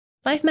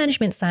Life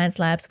Management Science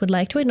Labs would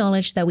like to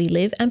acknowledge that we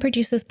live and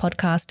produce this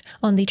podcast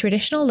on the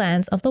traditional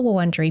lands of the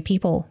Wurundjeri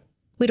people.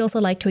 We'd also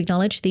like to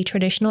acknowledge the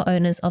traditional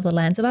owners of the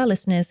lands of our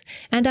listeners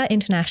and our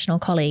international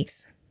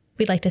colleagues.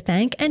 We'd like to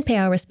thank and pay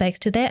our respects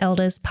to their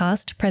elders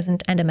past,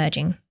 present and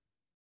emerging.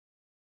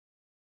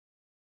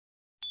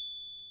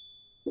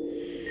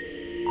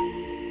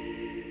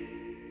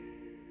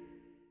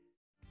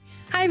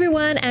 Hi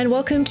everyone, and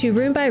welcome to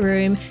Room by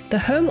Room, the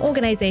home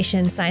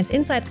organisation Science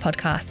Insights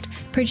podcast,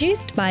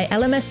 produced by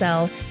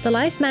LMSL, the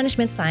Life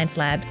Management Science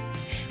Labs.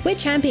 We're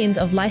champions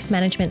of life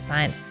management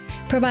science,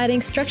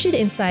 providing structured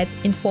insights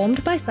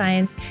informed by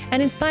science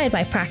and inspired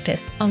by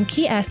practice on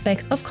key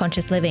aspects of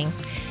conscious living.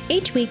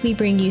 Each week we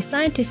bring you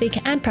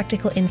scientific and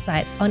practical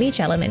insights on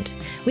each element,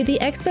 with the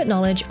expert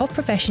knowledge of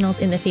professionals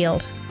in the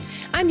field.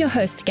 I'm your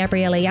host,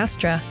 Gabriella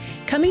Yastra,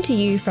 coming to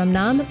you from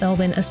Naarm,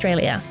 Melbourne,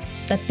 Australia.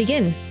 Let's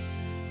begin.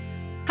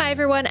 Hi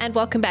everyone, and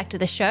welcome back to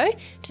the show.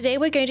 Today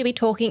we're going to be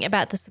talking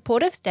about the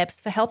supportive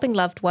steps for helping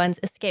loved ones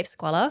escape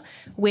squalor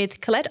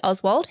with Collette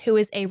Oswald, who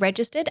is a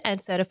registered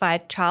and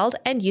certified child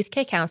and youth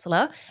care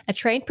counsellor, a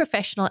trained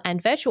professional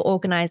and virtual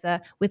organiser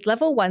with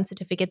level 1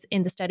 certificates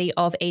in the study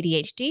of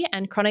ADHD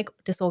and Chronic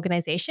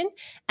Disorganization,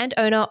 and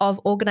owner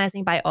of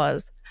Organising by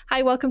Oz.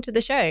 Hi, welcome to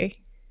the show.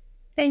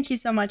 Thank you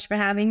so much for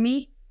having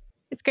me.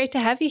 It's great to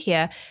have you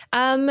here.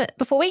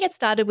 Before we get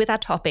started with our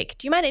topic,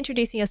 do you mind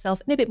introducing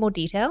yourself in a bit more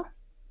detail?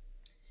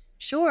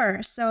 Sure.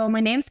 So my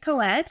name's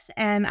Collette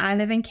and I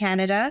live in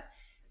Canada.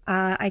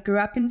 I grew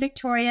up in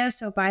Victoria,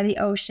 so by the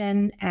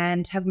ocean,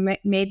 and have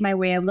made my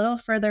way a little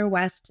further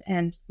west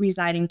and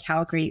reside in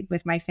Calgary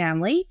with my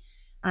family.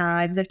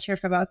 I've lived here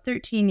for about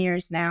 13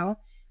 years now.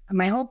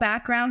 My whole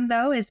background,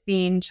 though, is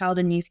being child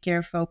and youth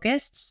care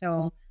focused.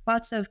 So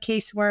lots of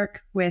casework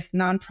with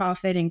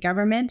nonprofit and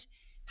government,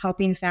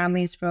 helping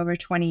families for over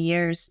 20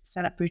 years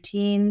set up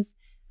routines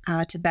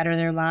to better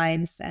their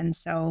lives. And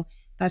so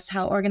that's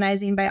how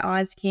Organising by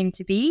Oz came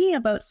to be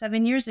about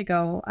 7 years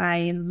ago.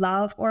 I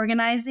love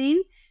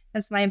organizing.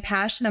 That's my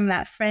passion. I'm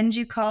that friend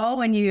you call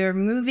when you're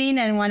moving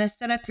and want to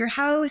set up your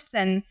house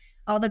and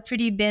all the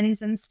pretty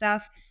bins and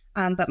stuff.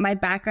 But my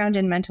background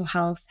in mental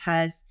health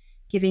has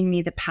given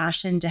me the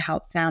passion to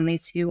help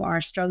families who are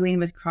struggling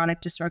with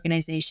chronic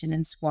disorganization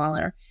and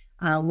squalor,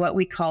 what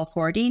we call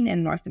hoarding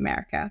in North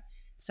America.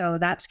 So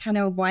that's kind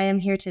of why I'm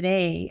here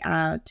today,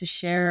 to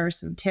share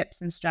some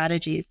tips and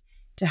strategies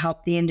to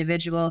help the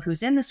individual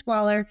who's in the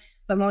squalor,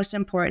 but most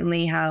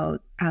importantly, how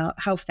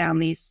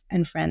families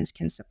and friends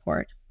can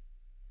support.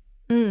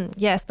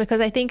 Yes,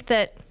 because I think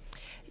that,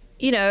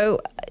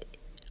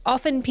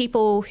 often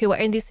people who are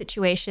in these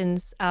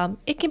situations,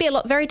 it can be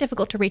very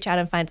difficult to reach out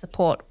and find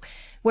support.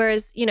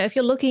 Whereas, if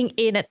you're looking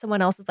in at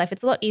someone else's life,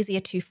 it's a lot easier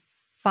to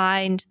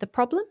find the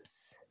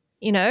problems,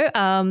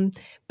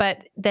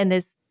 but then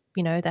there's,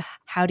 the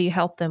how do you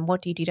help them?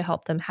 What do you do to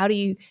help them? How do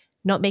you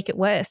not make it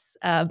worse?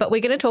 But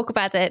we're going to talk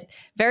about that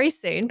very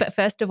soon. But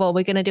first of all,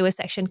 we're going to do a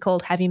section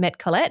called Have You Met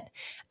Collette?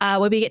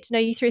 Where we get to know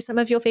you through some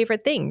of your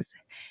favorite things.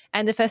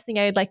 And the first thing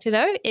I would like to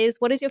know is,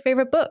 what is your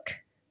favorite book?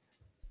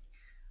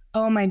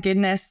 Oh my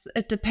goodness.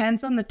 It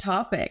depends on the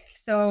topic.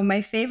 So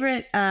my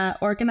favorite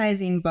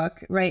organizing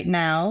book right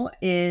now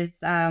is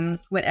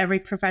What Every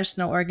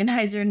Professional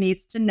Organizer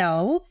Needs to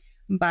Know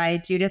by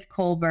Judith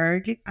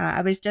Kohlberg.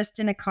 I was just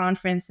in a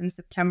conference in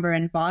September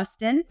in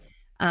Boston,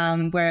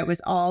 where it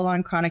was all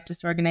on chronic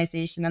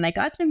disorganization, and I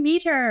got to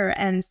meet her.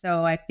 And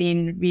so I've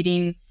been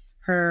reading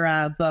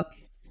her book.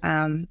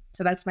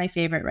 So that's my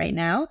favorite right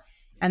now.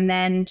 And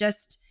then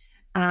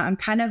I'm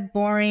kind of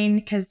boring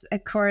because,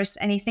 of course,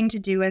 anything to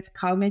do with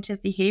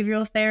cognitive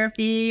behavioral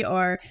therapy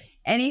or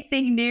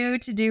anything new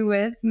to do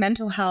with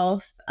mental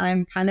health,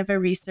 I'm kind of a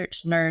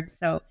research nerd.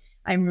 So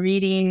I'm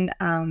reading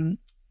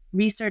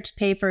research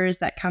papers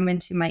that come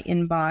into my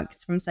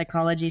inbox from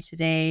Psychology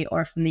Today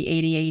or from the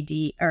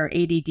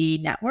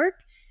ADD network,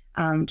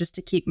 just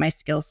to keep my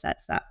skill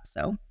sets up.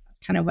 So that's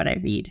kind of what I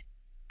read.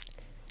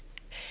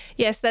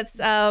 Yes, that's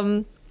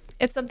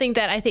it's something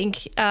that I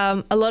think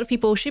a lot of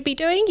people should be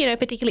doing,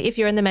 particularly if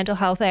you're in the mental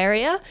health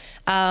area.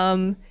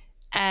 But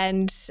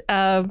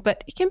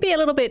it can be a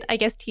little bit, I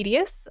guess,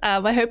 tedious.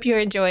 I hope you're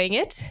enjoying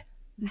it.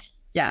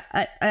 Yeah,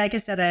 like I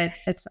said,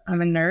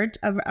 I'm a nerd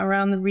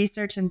around the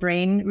research and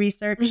brain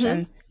research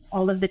and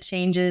all of the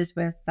changes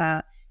with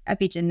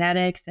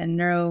epigenetics and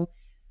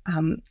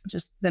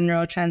just the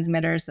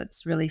neurotransmitters.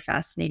 It's really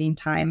fascinating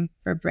time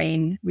for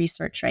brain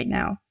research right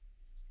now.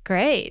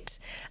 Great.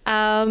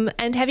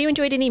 And have you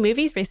enjoyed any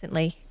movies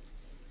recently?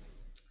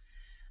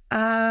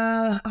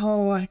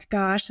 Oh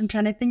gosh, I'm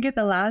trying to think of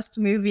the last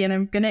movie, and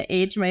I'm going to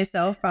age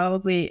myself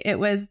probably. It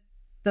was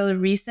the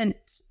recent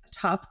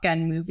Top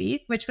Gun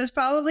movie, which was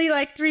probably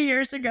like 3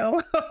 years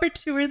ago or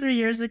 2 or 3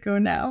 years ago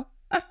now.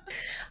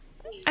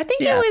 I think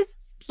it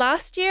was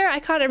last year. I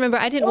can't remember.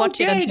 I didn't watch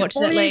it,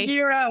 unfortunately. Only a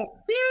year out.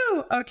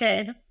 Phew.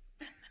 Okay.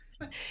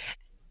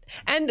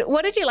 And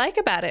what did you like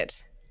about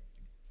it?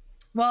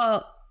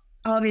 Well,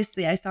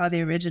 obviously I saw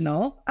the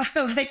original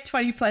like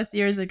 20 plus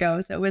years ago.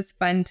 So it was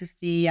fun to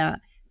see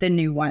the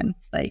new one.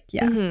 Like,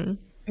 yeah,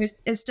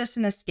 it's just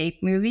an escape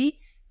movie.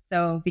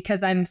 So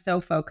because I'm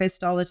so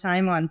focused all the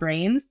time on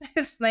brains,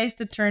 it's nice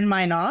to turn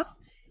mine off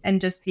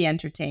and just be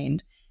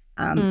entertained.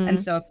 And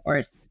so, of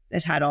course,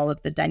 it had all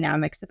of the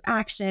dynamics of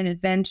action,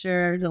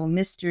 adventure, little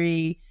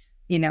mystery,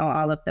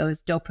 all of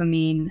those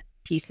dopamine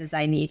pieces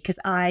I need, because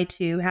I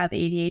too have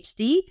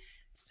ADHD.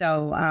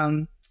 So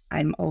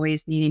I'm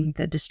always needing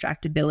the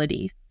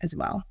distractibility as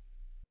well.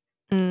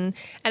 And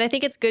I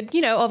think it's good,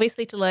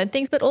 obviously to learn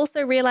things, but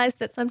also realize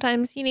that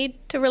sometimes you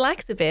need to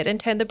relax a bit and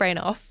turn the brain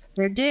off.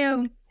 We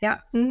do. Yeah.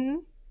 Mm-hmm.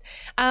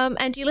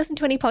 And do you listen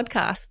to any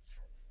podcasts?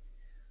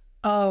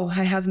 Oh,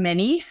 I have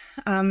many.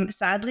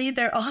 Sadly,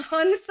 they're all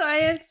on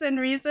science and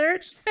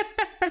research.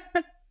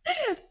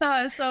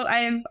 So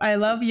I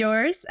love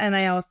yours. And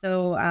I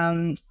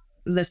also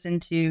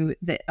listen to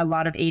a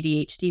lot of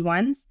ADHD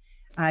ones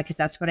because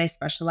that's what I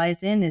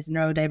specialize in, is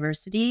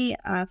neurodiversity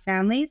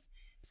families.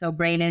 So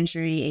brain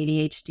injury,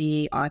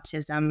 ADHD,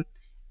 autism,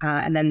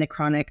 and then the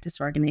chronic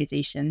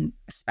disorganization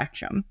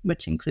spectrum,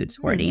 which includes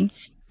hoarding.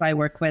 So I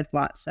work with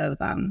lots of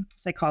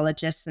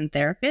psychologists and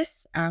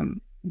therapists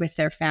with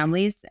their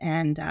families.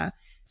 And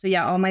so,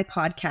 yeah, all my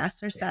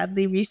podcasts are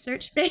sadly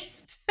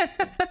research-based.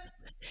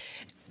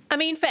 I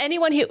mean, for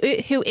anyone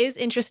who is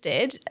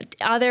interested,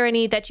 are there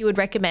any that you would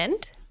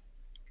recommend?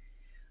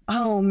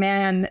 Oh,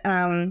 man.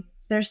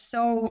 There's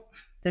so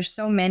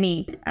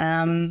many.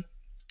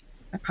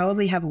 I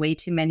probably have way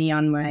too many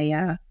on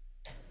my,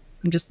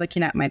 I'm just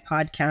looking at my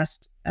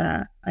podcast.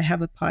 I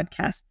have a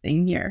podcast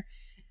thing here.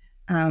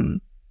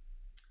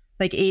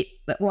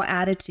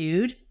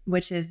 Attitude,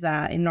 which is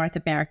in North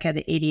America,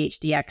 the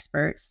ADHD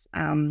experts.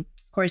 Of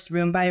course,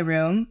 Room by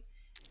Room,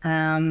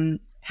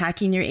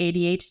 Hacking Your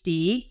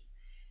ADHD.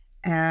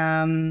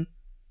 From,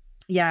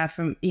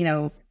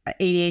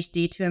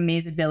 ADHD to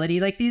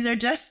amazability. Like, these are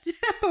just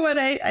what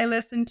I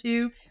listen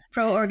to.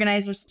 Pro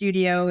Organizer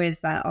Studio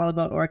is all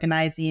about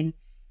organizing.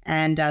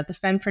 And the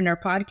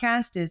Fempreneur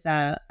podcast is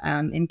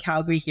in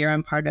Calgary here.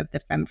 I'm part of the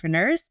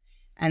Fempreneurs.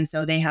 And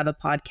so they have a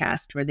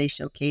podcast where they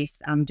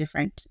showcase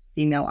different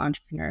female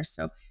entrepreneurs.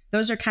 So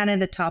those are kind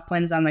of the top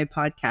ones on my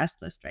podcast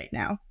list right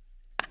now.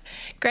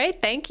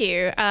 Great. Thank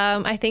you.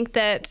 I think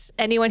that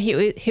anyone who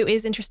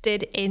is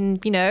interested in,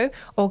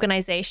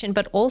 organization,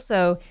 but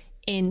also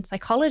in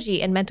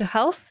psychology and mental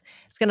health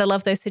is going to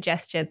love those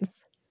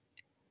suggestions.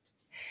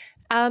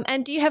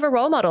 And do you have a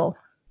role model?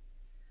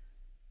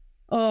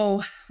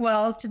 Oh,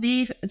 well, to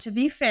be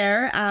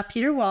fair,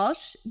 Peter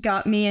Walsh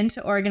got me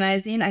into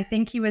organizing. I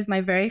think he was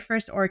my very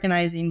first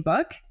organizing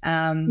book.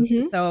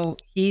 So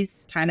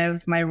he's kind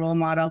of my role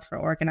model for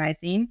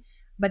organizing.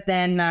 But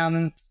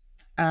then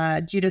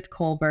Judith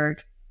Kohlberg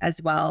as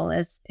well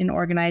as in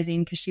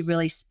organizing, because she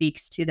really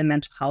speaks to the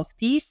mental health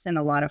piece in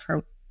a lot of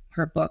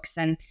her books.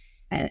 And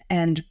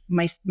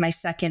my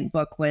second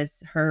book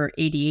was her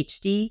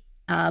ADHD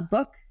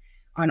book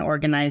on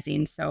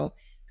organizing. So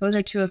those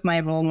are two of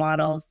my role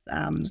models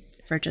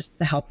for just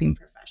the helping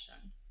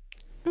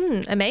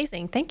profession.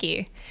 Amazing. Thank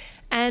you.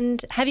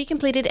 And have you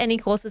completed any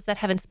courses that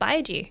have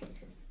inspired you?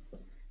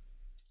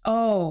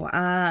 Oh,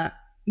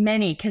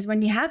 many. Because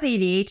when you have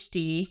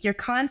ADHD, you're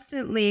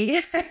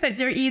constantly,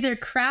 you're either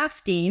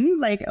crafting,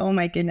 like, oh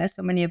my goodness,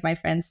 so many of my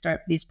friends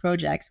start these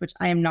projects, which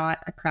I am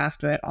not a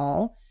crafter at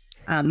all.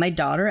 My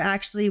daughter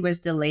actually was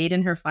delayed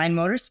in her fine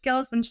motor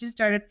skills when she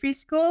started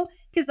preschool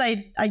because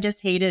I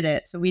just hated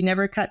it. So we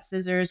never cut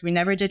scissors. We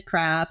never did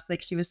crafts.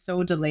 Like, she was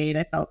so delayed.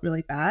 I felt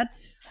really bad.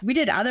 We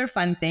did other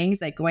fun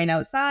things like going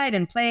outside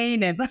and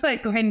playing and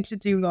like going to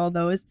do all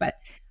those. But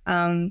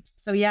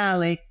so yeah,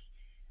 like,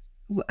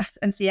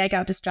 and see, I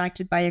got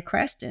distracted by a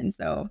question.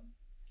 So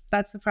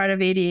that's the part of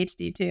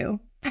ADHD too.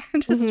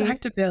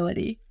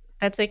 Distractibility.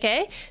 That's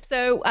okay.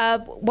 So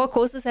what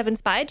courses have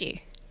inspired you?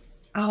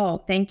 Oh,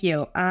 thank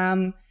you.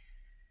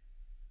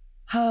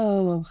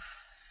 Oh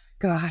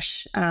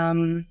gosh.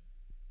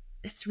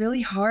 It's really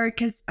hard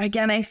because,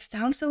 again, I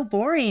sound so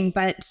boring,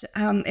 but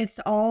it's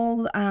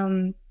all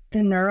the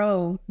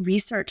neuro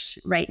research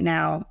right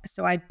now.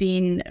 So I've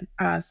been,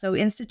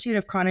 Institute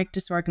of Chronic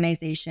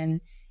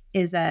Disorganization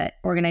is an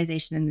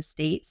organization in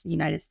the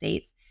United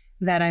States,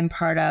 that I'm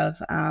part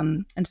of.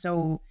 And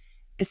so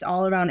it's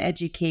all around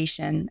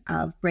education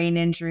of brain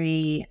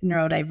injury,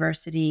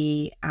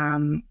 neurodiversity.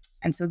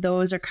 And so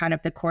those are kind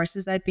of the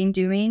courses I've been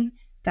doing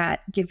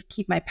that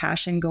keep my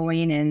passion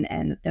going,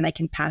 and then I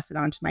can pass it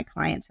on to my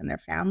clients and their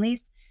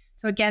families.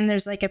 So again,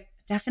 there's like a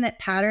definite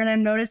pattern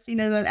I'm noticing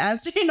as I'm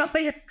answering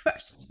all your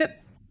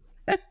questions.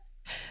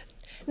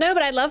 No,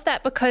 but I love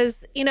that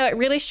because, it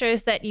really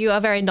shows that you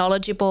are very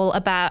knowledgeable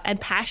about and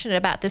passionate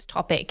about this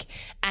topic,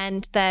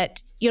 and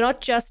that you're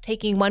not just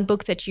taking one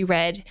book that you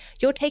read,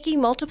 you're taking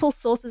multiple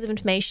sources of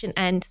information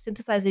and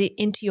synthesizing it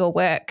into your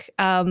work.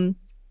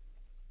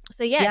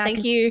 So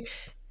thank you.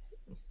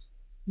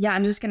 Yeah,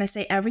 I'm just going to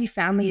say every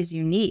family is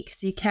unique.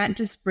 So you can't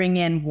just bring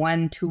in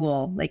one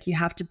tool. Like, you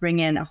have to bring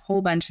in a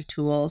whole bunch of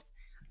tools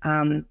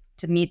to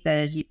meet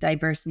the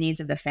diverse needs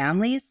of the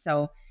families.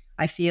 So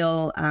I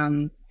feel,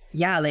 and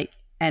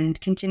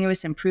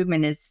continuous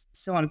improvement is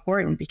so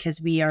important because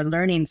we are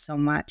learning so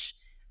much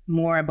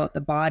more about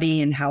the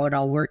body and how it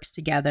all works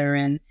together.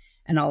 And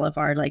and all of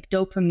our like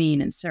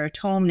dopamine and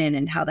serotonin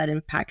and how that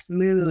impacts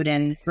mood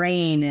and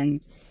brain. And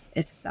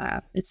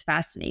it's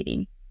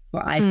fascinating.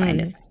 Well, I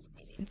find it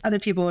fascinating. Other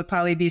people would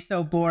probably be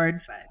so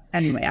bored, but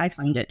anyway, I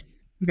find it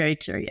very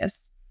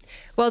curious.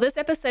 Well, this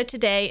episode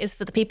today is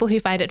for the people who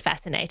find it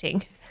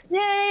fascinating.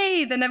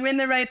 Yay! Then I'm in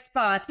the right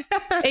spot.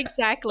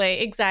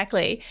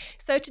 Exactly.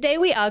 So today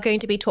we are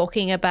going to be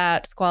talking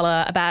about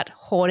Squalor, about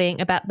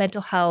hoarding, about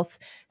mental health.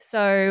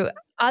 So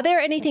are there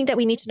anything that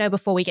we need to know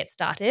before we get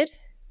started?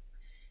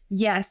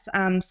 Yes.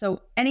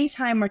 So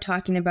anytime we're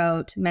talking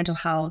about mental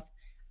health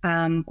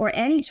or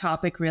any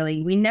topic,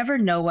 really, we never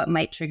know what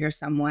might trigger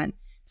someone.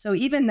 So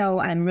even though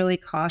I'm really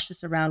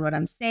cautious around what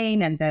I'm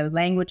saying and the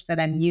language that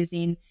I'm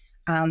using,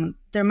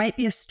 there might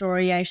be a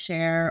story I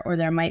share, or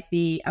there might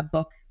be a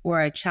book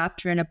or a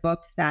chapter in a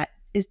book that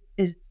is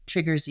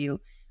triggers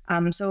you.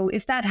 So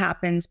if that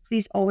happens,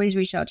 please always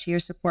reach out to your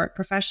support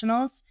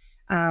professionals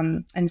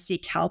and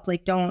seek help.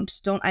 Like don't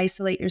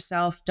isolate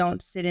yourself.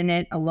 Don't sit in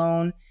it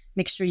alone.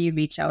 Make sure you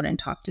reach out and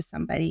talk to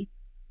somebody.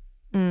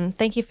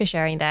 Thank you for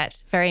sharing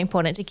that. Very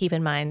important to keep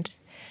in mind.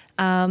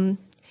 And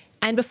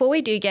before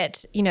we do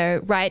get,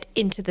 right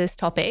into this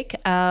topic,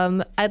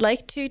 I'd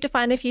like to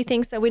define a few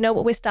things so we know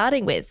what we're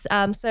starting with.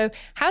 So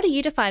how do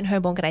you define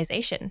home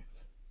organization?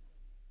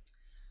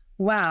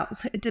 Wow.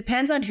 It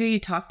depends on who you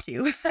talk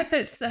to.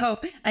 So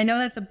I know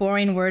that's a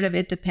boring word of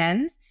it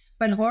depends,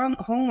 but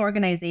home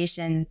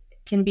organization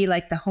can be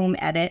like the home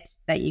edit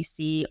that you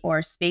see,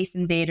 or Space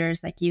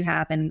Invaders like you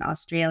have in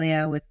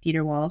Australia with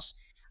Peter Walsh,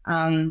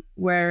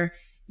 where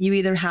you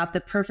either have the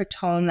perfect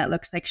home that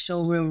looks like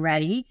showroom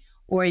ready,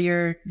 or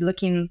you're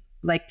looking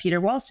like Peter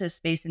Walsh's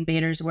Space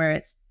Invaders where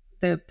it's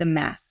the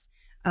mess.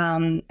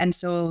 And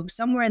so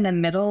somewhere in the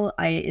middle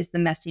is the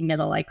messy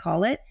middle, I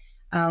call it.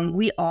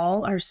 We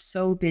all are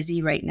so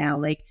busy right now.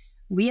 Like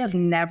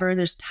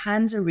there's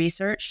tons of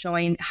research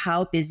showing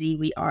how busy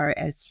we are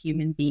as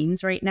human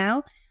beings right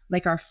now.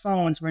 Like our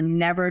phones, we're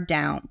never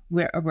down.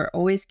 We're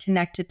always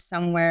connected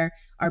somewhere.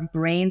 Our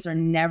brains are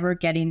never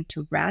getting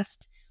to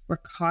rest. We're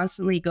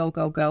constantly go,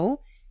 go,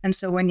 go. And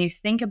so when you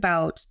think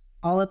about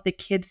all of the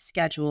kids'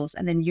 schedules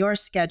and then your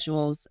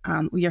schedules,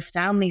 your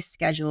family's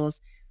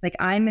schedules, like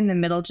I'm in the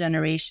middle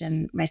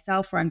generation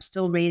myself, where I'm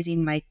still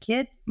raising my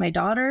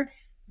daughter,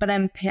 but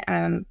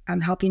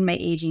I'm helping my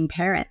aging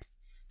parents.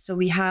 So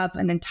we have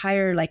an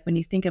entire, like when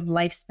you think of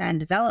lifespan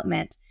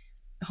development,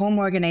 home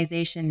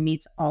organization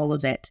meets all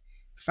of it.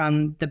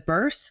 From the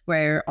birth,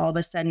 where all of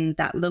a sudden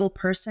that little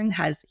person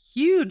has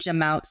huge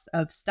amounts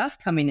of stuff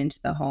coming into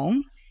the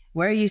home.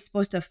 Where are you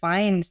supposed to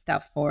find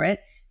stuff for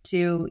it?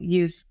 To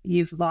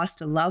you've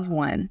lost a loved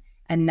one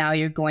and now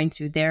you're going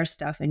through their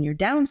stuff and you're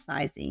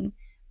downsizing.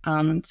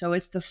 So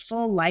it's the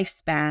full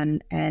lifespan,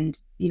 and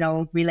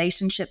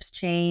relationships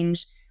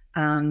change,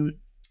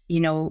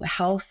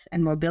 health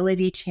and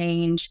mobility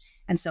change.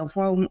 And so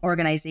home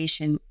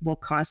organization will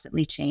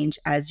constantly change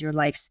as your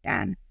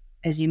lifespan,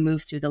 as you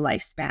move through the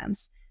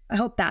lifespans. I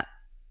hope that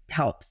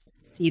helps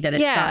see that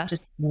it's not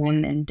just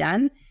one and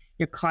done.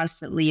 You're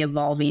constantly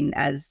evolving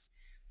as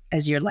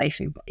your life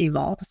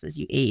evolves, as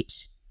you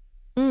age.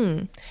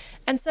 And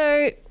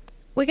so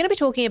we're going to be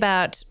talking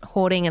about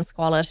hoarding and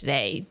squalor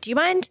today. Do you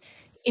mind,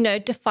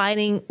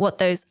 defining what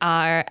those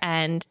are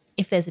and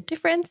if there's a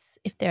difference,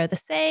 if they're the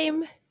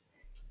same?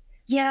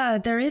 Yeah,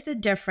 there is a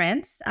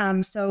difference.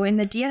 So in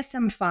the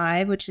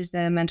DSM-5, which is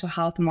the mental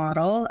health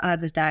model,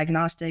 the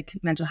diagnostic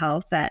mental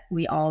health that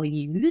we all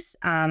use,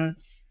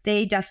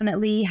 they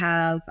definitely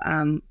have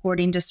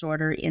hoarding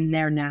disorder in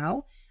there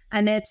now.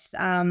 And it's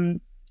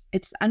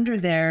under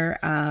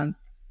there,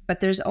 but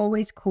there's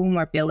always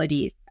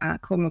comorbidities. I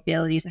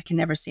can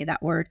never say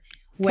that word.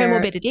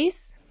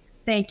 Comorbidities?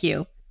 Thank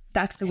you.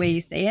 That's the way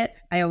you say it.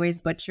 I always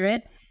butcher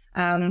it.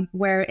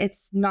 Where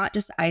it's not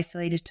just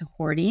isolated to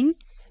hoarding.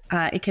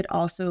 It could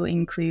also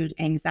include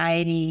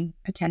anxiety,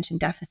 attention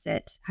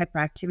deficit,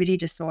 hyperactivity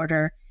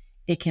disorder.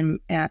 It can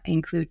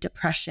include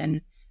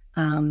depression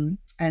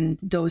and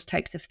those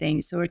types of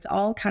things. So it's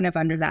all kind of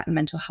under that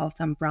mental health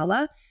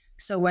umbrella.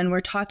 So when we're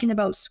talking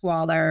about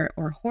squalor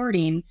or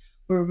hoarding,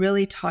 we're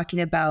really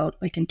talking about,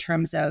 like, in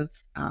terms of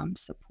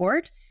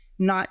support,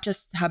 not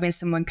just having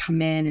someone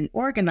come in and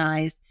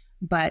organize,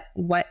 but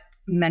what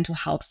mental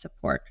health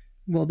support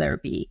will there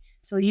be?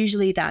 So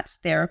usually that's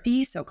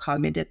therapy. So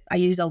I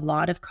use a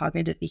lot of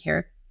cognitive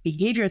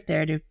behavior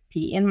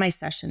therapy in my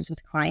sessions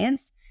with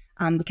clients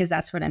because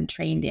that's what I'm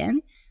trained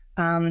in.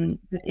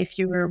 But if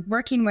you're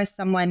working with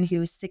someone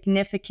who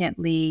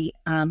significantly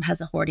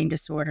has a hoarding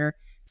disorder,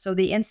 so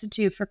the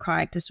Institute for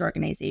Chronic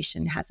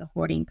Disorganization has a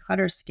hoarding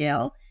clutter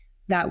scale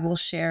that we'll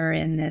share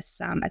in this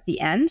at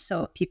the end.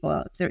 So people,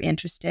 if they're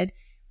interested,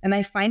 and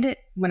I find it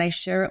when I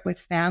share it with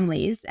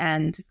families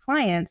and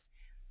clients,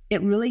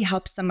 it really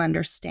helps them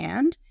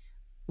understand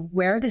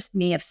where this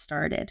may have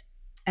started.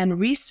 And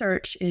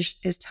research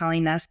is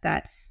telling us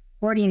that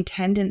hoarding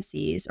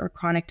tendencies or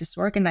chronic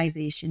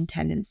disorganization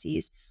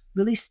tendencies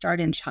really start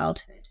in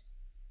childhood,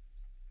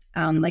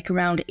 like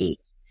around 8.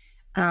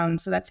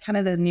 So that's kind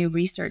of the new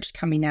research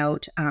coming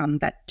out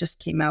that just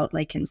came out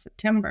like in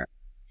September.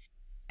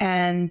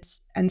 And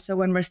so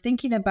when we're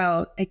thinking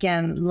about,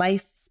 again,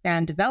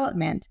 lifespan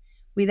development,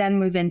 we then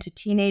move into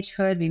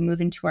teenagehood, we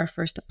move into our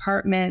first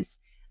apartments,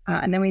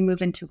 and then we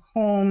move into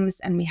homes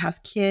and we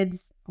have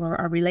kids, or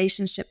our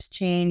relationships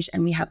change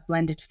and we have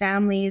blended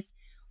families,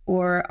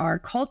 or our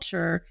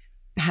culture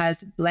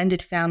has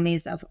blended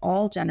families of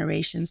all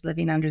generations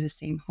living under the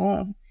same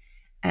home.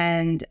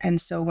 And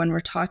so when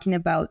we're talking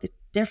about the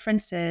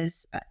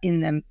differences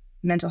in the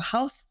mental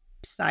health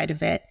side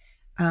of it,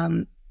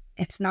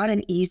 it's not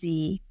an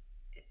easy,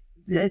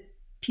 the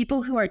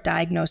people who are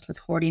diagnosed with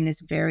hoarding is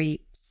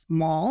very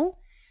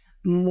small.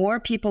 More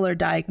people are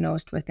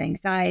diagnosed with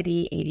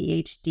anxiety,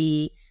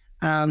 ADHD.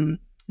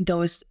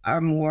 Those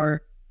are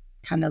more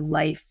kind of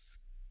life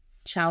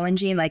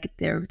challenging, like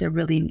they're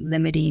really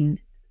limiting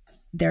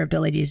their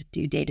ability to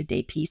do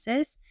day-to-day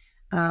pieces.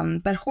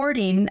 But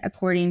hoarding,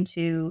 according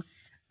to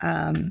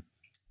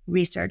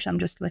research, I'm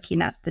just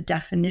looking at the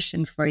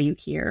definition for you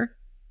here.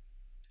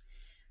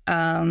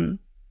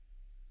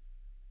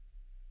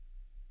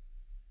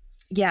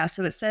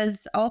 So it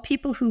says all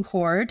people who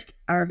hoard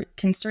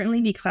can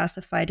certainly be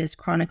classified as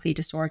chronically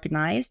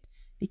disorganized,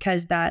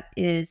 because that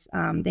is,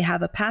 they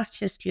have a past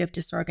history of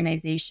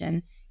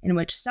disorganization in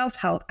which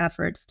self-help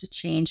efforts to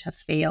change have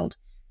failed.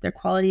 Their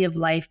quality of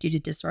life due to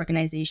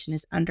disorganization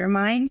is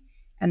undermined,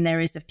 and there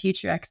is a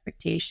future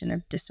expectation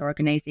of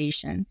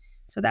disorganization.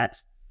 So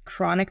that's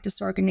chronic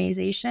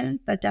disorganization,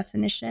 the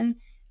definition.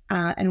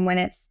 And when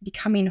it's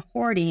becoming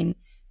hoarding,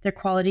 their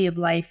quality of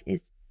life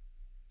is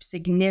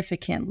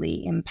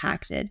significantly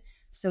impacted.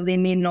 So they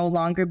may no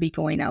longer be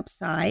going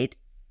outside.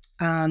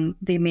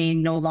 They may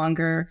no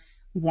longer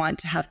want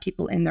to have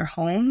people in their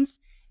homes.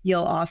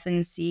 You'll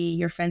often see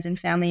your friends and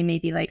family may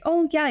be like,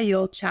 oh yeah,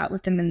 you'll chat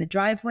with them in the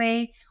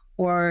driveway,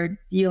 or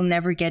you'll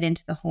never get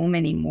into the home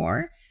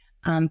anymore,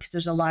 because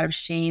there's a lot of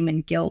shame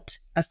and guilt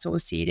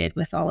associated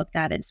with all of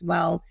that as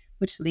well,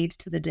 which leads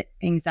to the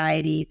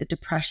anxiety, the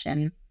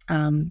depression,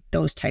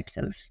 those types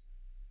of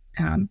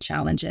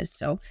challenges.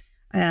 So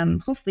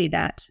hopefully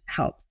that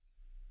helps.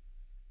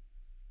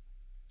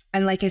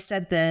 And like I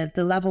said, the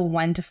level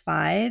 1 to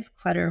 5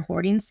 clutter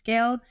hoarding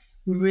scale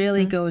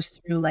really goes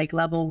through like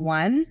level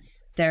 1.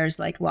 There's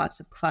like lots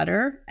of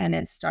clutter and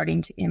it's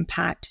starting to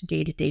impact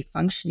day-to-day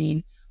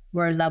functioning,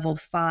 where level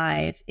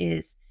 5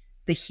 is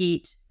the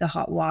heat, the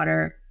hot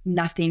water,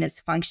 nothing is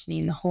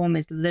functioning. The home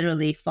is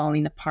literally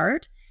falling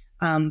apart.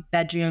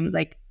 Bedroom,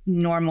 like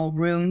normal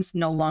rooms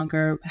no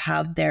longer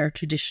have their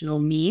traditional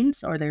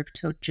means or their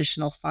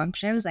traditional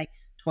functions. Like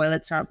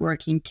toilets aren't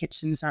working,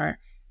 kitchens aren't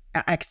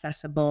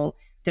accessible.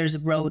 There's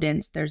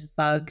rodents, there's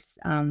bugs.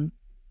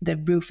 The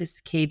roof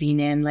is caving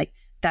in. Like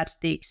that's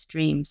the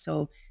extreme.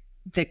 So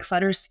the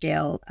clutter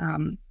scale,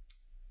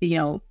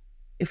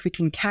 if we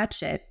can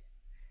catch it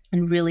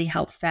and really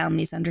help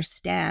families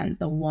understand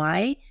the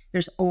why,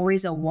 there's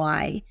always a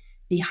why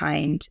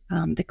behind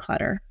the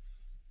clutter.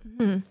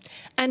 Mm-hmm.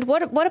 And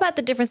what about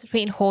the difference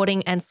between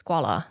hoarding and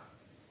squalor?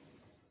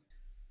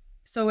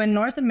 So in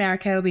North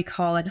America, we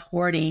call it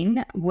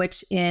hoarding,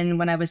 which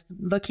when I was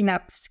looking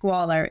up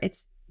squalor,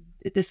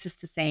 this is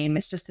the same.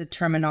 It's just a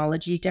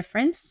terminology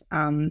difference.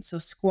 So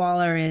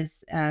squalor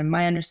is,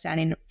 my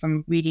understanding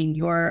from reading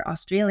your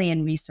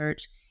Australian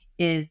research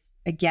is,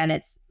 again,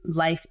 it's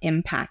life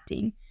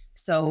impacting.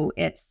 So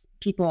it's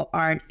people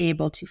aren't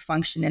able to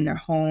function in their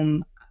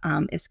home.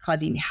 It's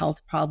causing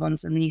health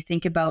problems. And when you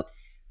think about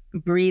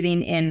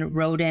breathing in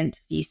rodent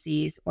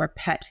feces or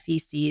pet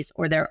feces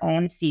or their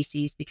own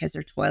feces because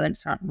their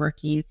toilets aren't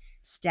working,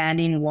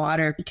 standing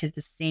water because the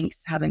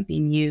sinks haven't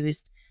been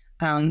used,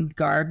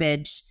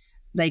 garbage,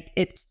 like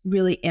it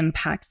really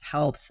impacts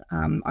health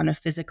on a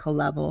physical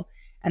level.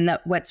 And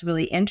that what's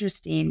really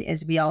interesting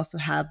is we also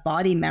have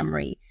body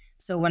memory.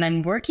 So when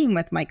I'm working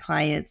with my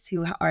clients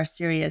who are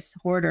serious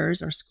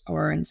hoarders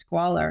or in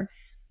squalor,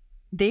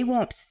 they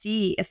won't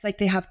see, it's like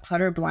they have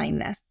clutter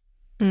blindness.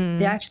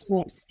 They actually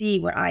won't see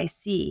what I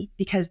see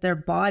because their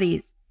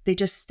bodies, they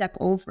just step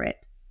over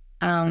it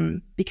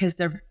because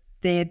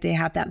they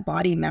have that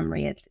body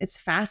memory. It's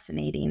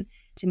fascinating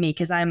to me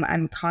because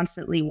I'm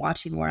constantly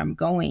watching where I'm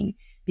going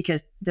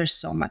because there's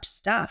so much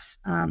stuff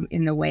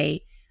in the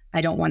way.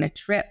 I don't want to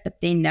trip, but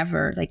they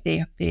never, like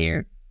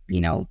they're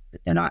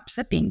not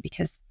tripping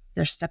because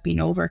they're stepping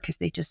over because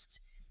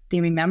they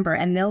remember,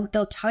 and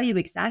they'll tell you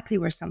exactly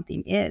where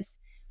something is,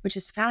 which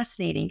is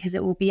fascinating because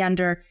it will be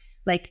under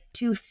like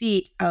 2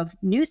 feet of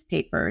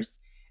newspapers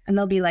and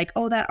they'll be like,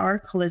 oh, that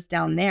article is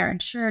down there. And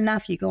sure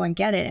enough, you go and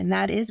get it. And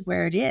that is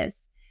where it is.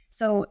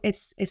 So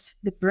it's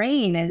the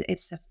brain,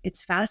 it's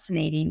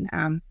fascinating.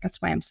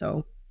 That's why I'm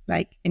so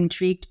like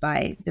intrigued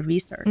by the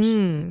research.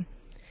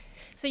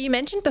 So you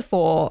mentioned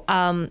before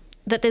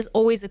that there's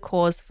always a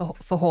cause for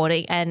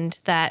hoarding, and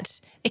that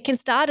it can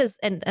start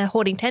and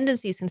hoarding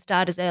tendencies can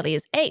start as early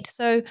as 8.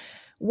 So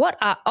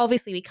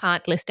obviously we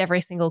can't list every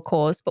single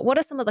cause, but what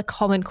are some of the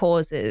common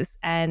causes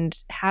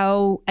and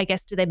how, I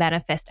guess, do they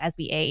manifest as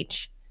we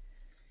age?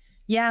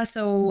 Yeah,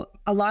 so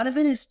a lot of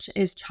it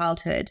is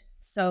childhood.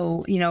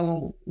 So,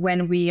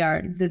 when we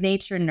are the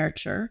nature and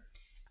nurture,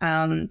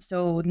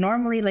 So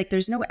normally, like,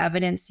 there's no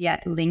evidence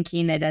yet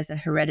linking it as a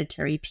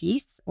hereditary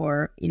piece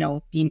or,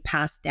 being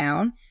passed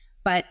down.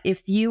 But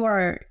if you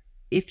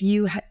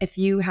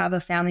have a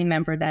family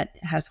member that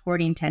has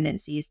hoarding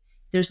tendencies,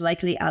 there's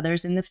likely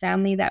others in the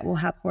family that will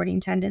have hoarding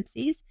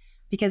tendencies,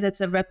 because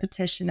it's a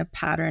repetition of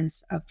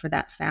patterns for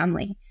that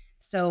family.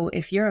 So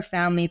if you're a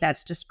family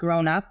that's just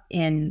grown up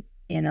in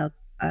a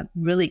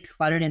really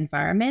cluttered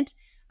environment,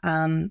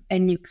 and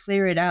you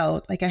clear it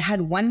out, like I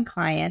had one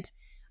client,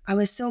 I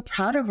was so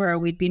proud of her.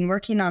 We'd been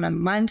working on a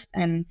month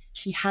and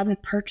she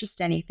hadn't purchased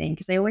anything.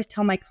 Because I always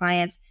tell my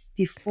clients,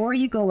 before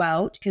you go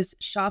out, because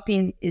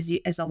shopping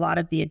is a lot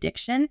of the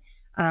addiction.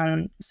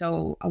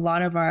 So a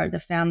lot of the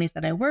families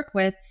that I work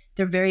with,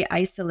 they're very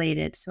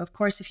isolated. So of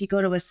course, if you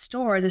go to a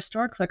store, the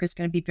store clerk is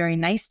going to be very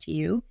nice to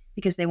you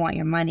because they want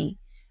your money.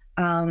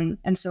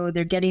 And so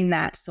they're getting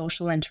that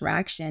social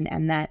interaction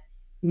and that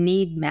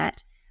need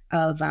met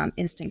of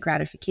instant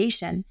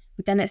gratification,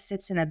 but then it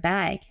sits in a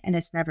bag and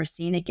it's never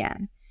seen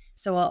again.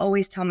 So I'll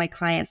always tell my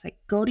clients, like,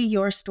 go to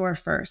your store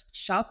first,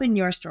 shop in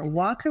your store,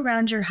 walk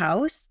around your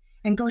house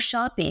and go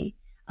shopping.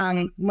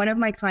 One of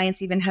my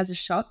clients even has a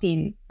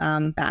shopping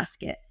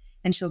basket,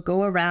 and she'll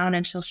go around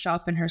and she'll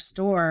shop in her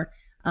store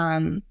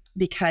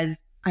because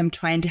I'm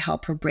trying to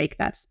help her break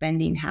that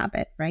spending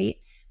habit, right?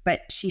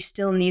 But she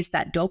still needs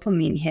that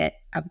dopamine hit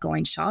of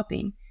going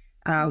shopping.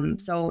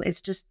 So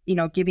it's just,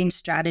 giving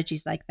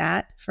strategies like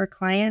that for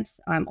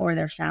clients or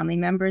their family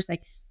members,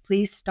 like,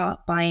 please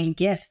stop buying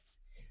gifts,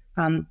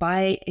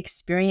 buy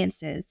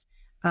experiences.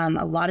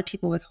 A lot of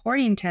people with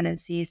hoarding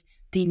tendencies,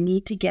 they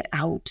need to get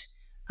out.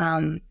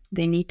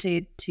 They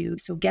need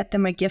so get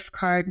them a gift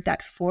card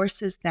that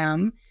forces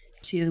them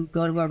to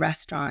go to a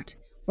restaurant,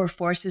 or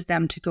forces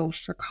them to go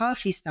for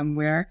coffee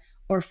somewhere,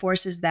 or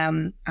forces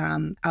them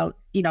out,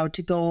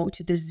 to go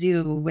to the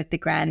zoo with the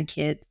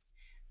grandkids.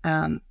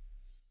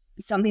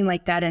 Something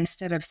like that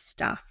instead of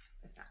stuff,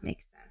 if that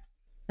makes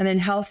sense. And then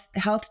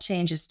health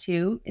changes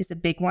too is a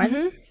big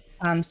one.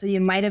 Mm-hmm. So you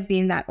might have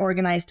been that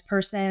organized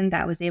person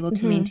that was able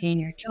to maintain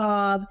your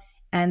job,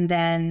 and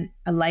then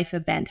a life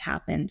event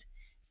happened.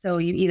 So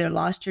you either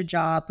lost your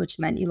job, which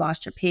meant you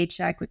lost your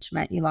paycheck, which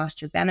meant you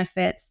lost your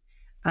benefits,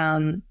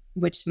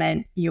 which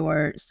meant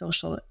your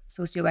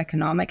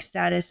socioeconomic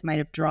status might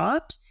have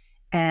dropped.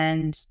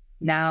 And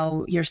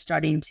now you're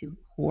starting to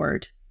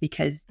hoard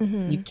because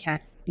you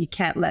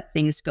can't let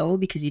things go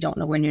because you don't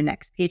know when your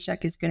next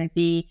paycheck is going to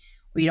be,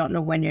 or you don't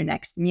know when your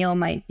next meal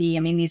might be.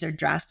 I mean, these are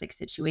drastic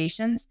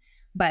situations,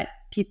 but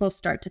people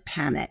start to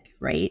panic,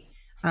 right?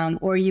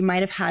 Or you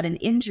might have had an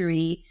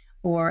injury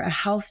or a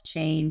health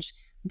change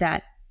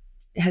that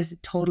has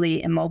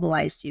totally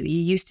immobilized you. You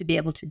used to be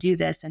able to do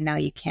this and now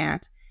you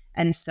can't.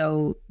 And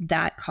so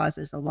that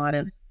causes a lot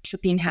of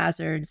tripping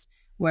hazards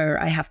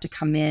where I have to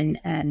come in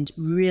and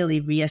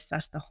really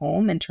reassess the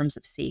home in terms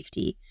of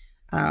safety.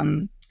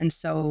 And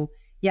so,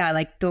 yeah,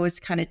 like those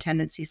kind of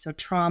tendencies. So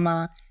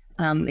trauma,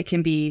 it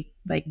can be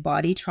like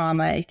body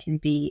trauma. It can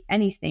be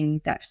anything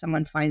that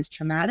someone finds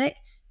traumatic,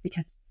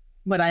 because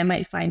what I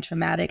might find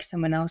traumatic,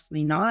 someone else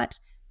may not,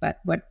 but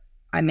what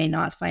I may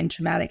not find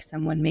traumatic,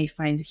 someone may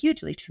find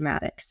hugely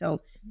traumatic.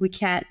 So we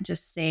can't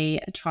just say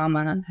a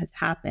trauma has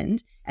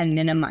happened and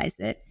minimize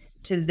it.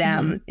 To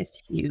them,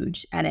 it's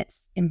huge, and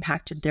it's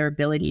impacted their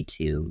ability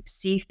to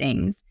see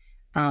things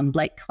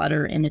like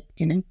clutter in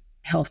a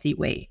healthy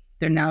way.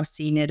 They're now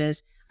seeing it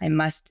as, I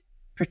must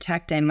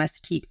protect, I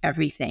must keep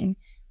everything,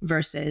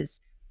 versus,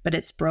 but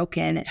it's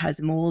broken, it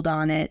has mold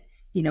on it.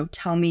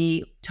 Tell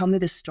me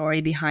the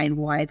story behind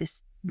why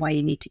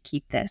you need to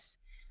keep this.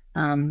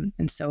 And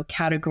so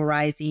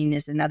categorizing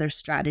is another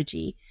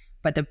strategy.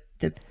 But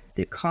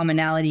the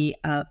commonality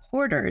of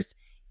hoarders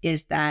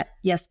is that,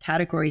 yes,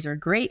 categories are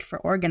great for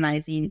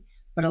organizing,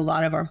 but a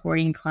lot of our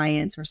hoarding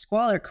clients or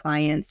squalor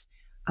clients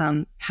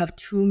have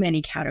too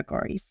many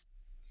categories.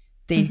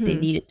 They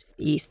need it to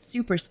be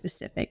super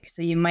specific.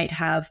 So you might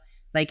have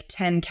like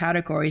 10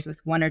 categories with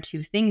 1 or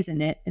 2 things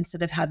in it,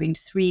 instead of having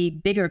 3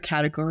 bigger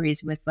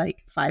categories with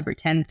like 5 or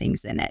 10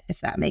 things in it, if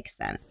that makes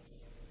sense.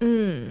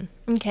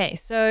 Okay,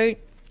 so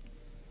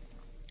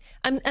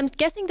I'm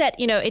guessing that,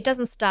 it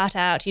doesn't start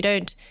out, you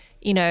don't,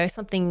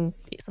 something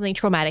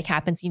traumatic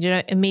happens, you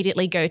don't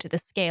immediately go to the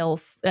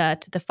scale,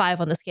 to the 5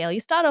 on the scale.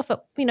 You start off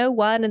at,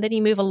 1, and then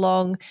you move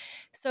along.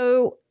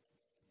 So,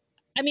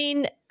 I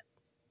mean,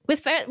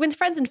 with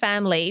friends and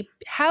family,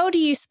 how do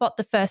you spot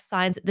the first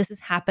signs that this is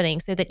happening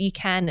so that you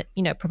can,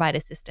 provide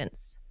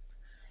assistance?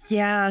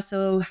 Yeah,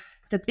 so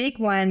the big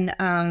one,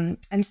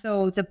 and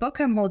so the book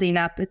I'm holding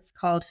up, it's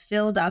called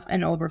Filled Up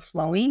and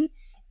Overflowing.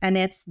 And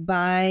it's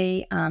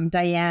by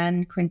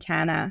Diane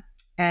Quintana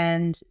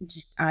and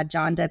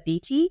Jonda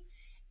Beatty.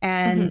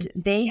 And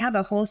they have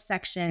a whole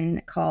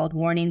section called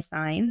Warning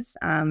Signs.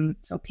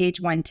 So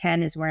page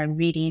 110 is where I'm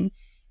reading.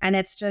 And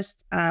it's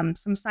just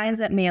some signs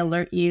that may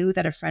alert you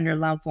that a friend or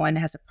loved one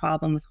has a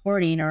problem with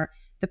hoarding, or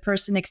the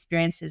person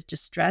experiences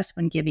distress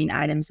when giving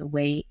items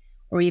away,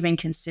 or even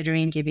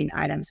considering giving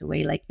items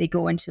away. Like they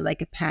go into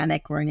like a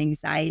panic or an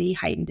anxiety,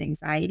 heightened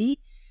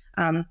anxiety.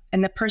 And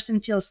the person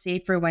feels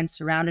safer when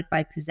surrounded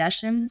by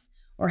possessions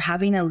or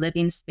having a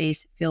living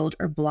space filled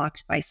or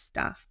blocked by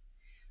stuff.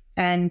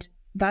 And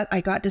that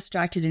I got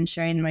distracted in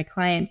sharing with my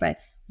client, but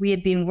we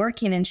had been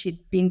working and she'd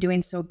been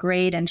doing so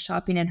great and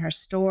shopping in her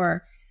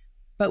store,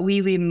 but we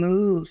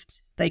removed,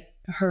 like,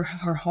 her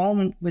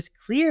home was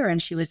clear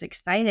and she was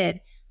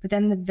excited. But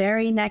then the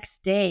very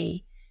next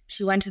day,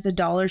 she went to the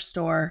dollar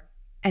store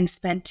and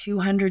spent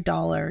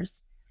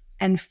 $200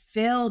 and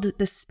filled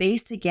the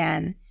space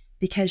again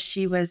because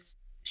she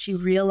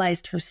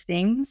realized her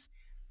things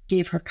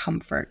gave her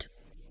comfort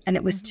and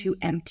it was too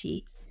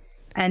empty.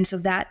 And so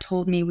that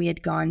told me we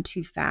had gone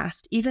too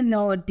fast, even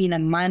though it'd been a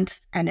month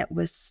and it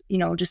was,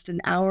 just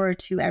an hour or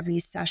two every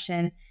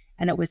session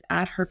and it was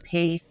at her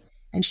pace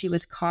and she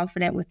was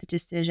confident with the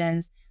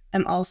decisions.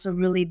 I'm also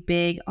really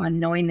big on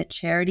knowing the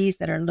charities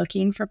that are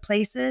looking for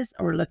places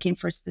or looking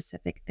for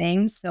specific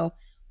things. So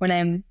when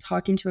I'm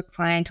talking to a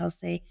client, I'll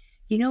say,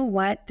 you know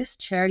what, this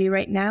charity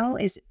right now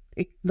is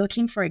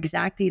looking for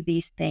exactly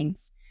these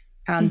things.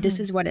 This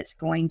is what it's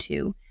going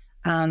to.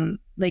 And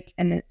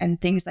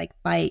things like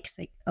bikes,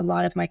 like a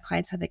lot of my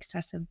clients have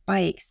excessive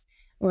bikes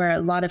or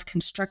a lot of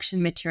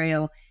construction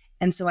material.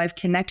 And so I've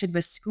connected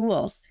with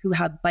schools who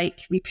have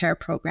bike repair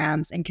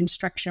programs and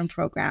construction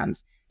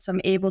programs. So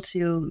I'm able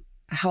to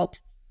help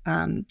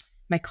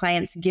my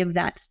clients give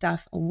that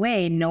stuff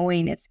away,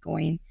 knowing it's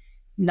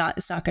not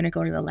going to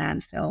go to the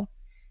landfill.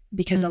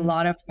 Because a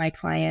lot of my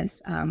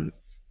clients,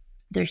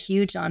 they're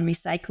huge on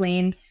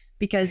recycling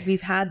because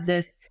we've had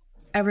this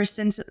ever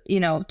since,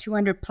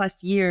 200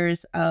 plus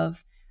years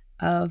of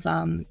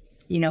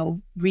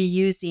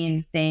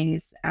reusing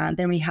things.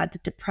 Then we had the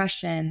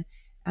depression.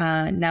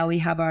 Now we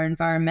have our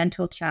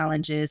environmental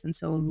challenges. And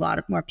so a lot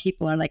of more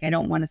people are like, I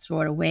don't want to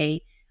throw it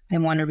away. I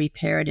want to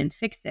repair it and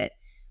fix it,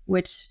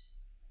 which,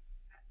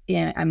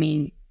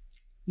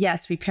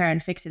 yes, repair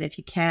and fix it if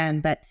you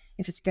can, but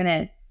if it's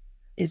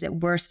is it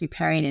worth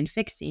repairing and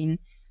fixing?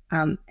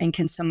 And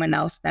can someone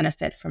else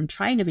benefit from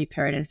trying to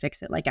repair it and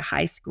fix it, like a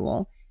high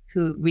school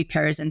who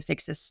repairs and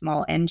fixes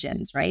small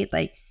engines, right?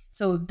 Like,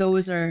 so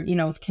those are,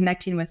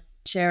 connecting with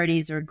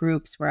charities or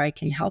groups where I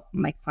can help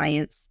my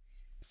clients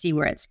see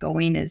where it's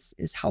going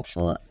is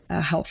helpful,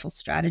 a helpful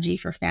strategy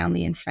for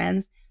family and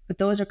friends. But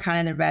those are kind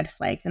of the red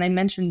flags. And I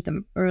mentioned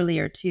them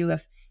earlier too.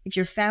 If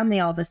your family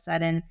all of a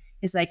sudden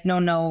is like,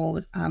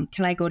 no,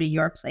 can I go to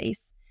your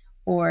place?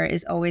 Or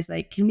is always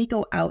like, can we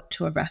go out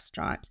to a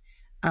restaurant?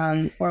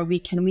 Or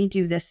can we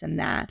do this and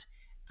that?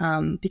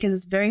 Because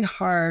it's very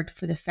hard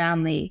for the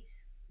family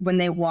when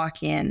they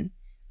walk in.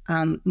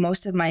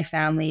 Most of my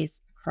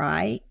families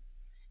cry.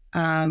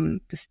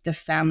 The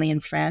family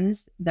and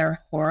friends,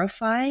 they're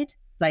horrified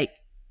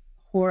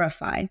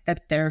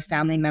that their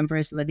family member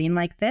is living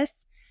like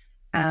this.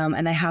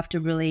 And I have to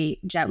really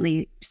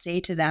gently say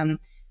to them,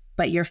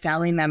 but your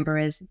family member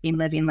has been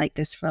living like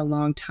this for a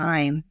long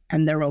time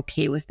and they're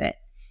okay with it.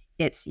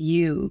 It's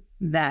you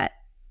that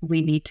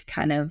we need to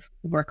kind of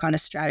work on a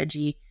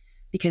strategy,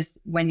 because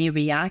when you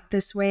react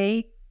this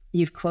way,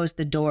 you've closed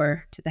the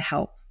door to the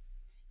help,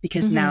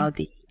 because now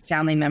the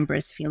family member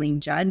is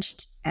feeling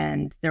judged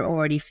and they're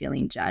already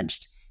feeling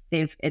judged.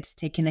 It's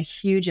taken a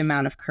huge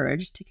amount of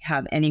courage to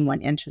have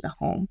anyone enter the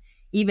home.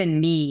 Even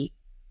me,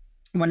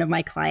 one of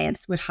my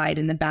clients would hide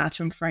in the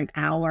bathroom for an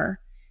hour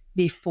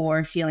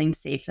before feeling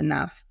safe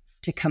enough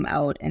to come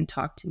out and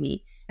talk to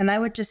me. And I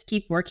would just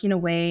keep working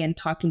away and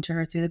talking to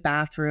her through the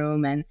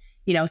bathroom and,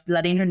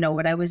 letting her know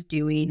what I was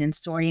doing and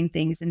sorting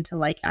things into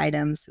like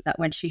items so that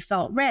when she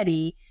felt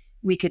ready,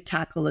 we could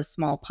tackle a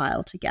small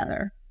pile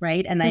together,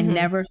 right? And I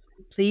never,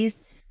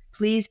 please,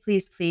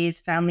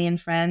 family and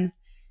friends,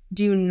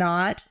 do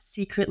not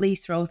secretly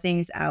throw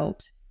things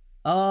out.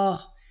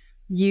 Oh,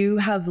 you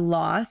have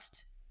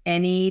lost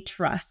any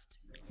trust.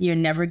 You're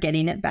never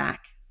getting it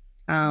back.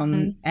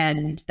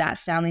 And that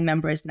family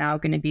member is now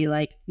going to be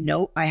like,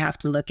 nope, I have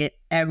to look at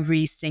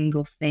every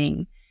single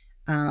thing.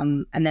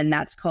 And then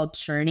that's called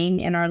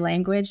churning in our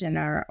language, in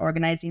our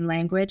organizing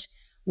language,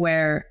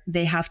 where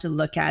they have to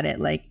look at it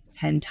like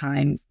 10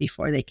 times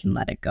before they can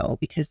let it go,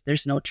 because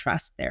there's no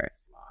trust there.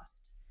 It's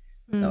lost.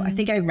 So I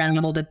think I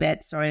rambled a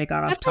bit. Sorry, I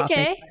got off topic.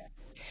 Okay.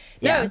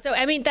 No, so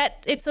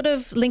that it sort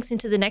of links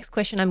into the next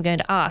question I'm going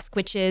to ask,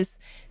 which is,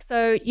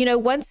 so,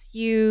 once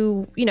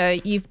you've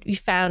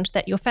found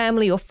that your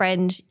family or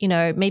friend,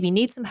 maybe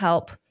needs some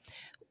help,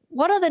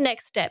 what are the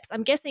next steps?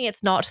 I'm guessing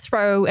it's not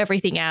throw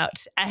everything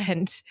out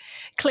and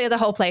clear the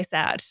whole place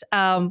out,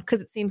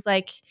 because it seems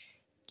like,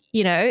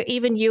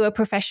 even you, a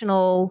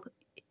professional,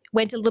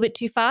 went a little bit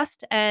too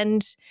fast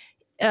and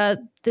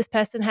this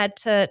person had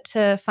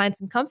to find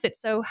some comfort.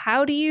 So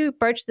how do you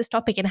broach this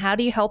topic and how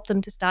do you help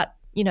them to start,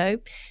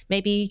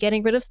 maybe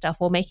getting rid of stuff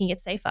or making it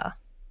safer?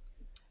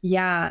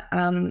 Yeah.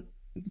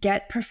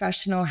 Get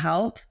professional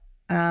help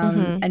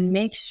and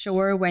make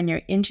sure when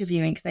you're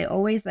interviewing, because I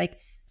always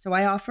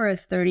I offer a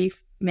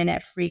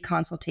 30-minute free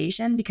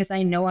consultation because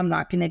I know I'm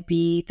not going to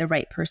be the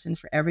right person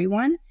for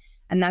everyone.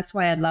 And that's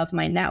why I love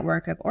my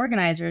network of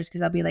organizers,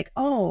 because I'll be like,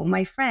 oh,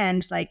 my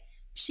friend,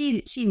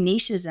 she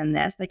niches in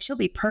this, she'll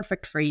be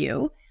perfect for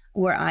you,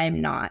 where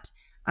I'm not.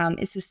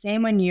 It's the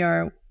same when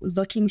you're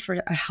looking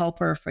for a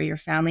helper for your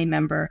family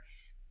member.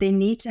 They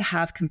need to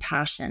have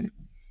compassion.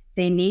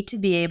 They need to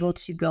be able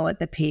to go at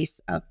the pace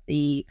of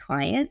the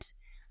client.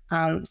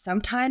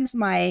 Sometimes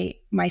my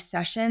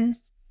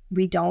sessions,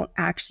 we don't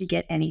actually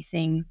get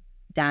anything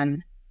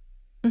done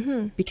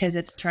because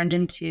it's turned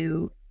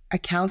into a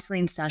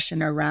counseling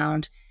session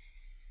around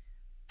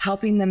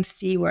helping them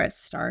see where it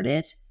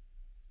started,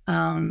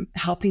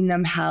 helping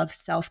them have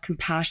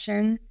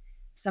self-compassion.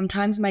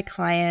 Sometimes my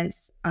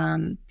clients,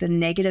 the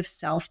negative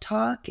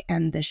self-talk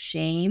and the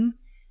shame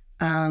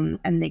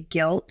and the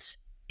guilt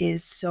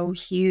is so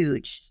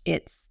huge.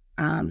 It's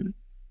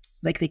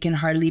like they can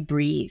hardly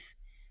breathe,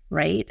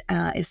 right?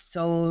 It's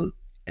so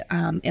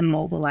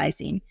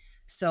immobilizing.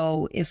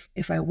 So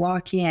if I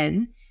walk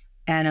in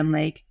and I'm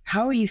like,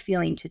 how are you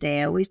feeling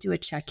today? I always do a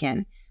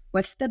check-in.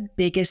 What's the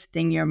biggest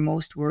thing you're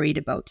most worried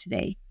about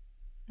today?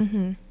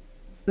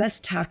 Let's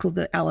tackle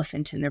the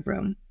elephant in the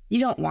room. You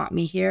don't want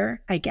me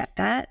here. I get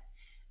that.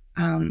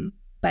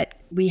 But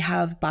we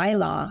have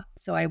bylaw.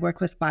 So I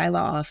work with bylaw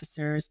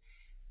officers.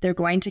 They're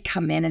going to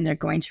come in and they're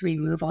going to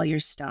remove all your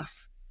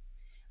stuff.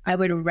 I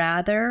would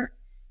rather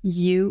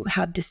you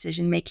have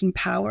decision-making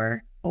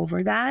power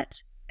over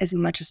that as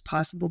much as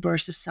possible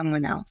versus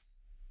someone else.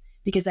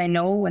 Because I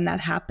know when that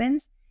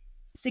happens,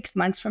 6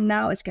 months from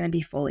now, it's going to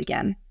be full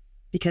again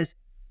because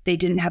they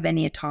didn't have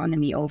any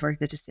autonomy over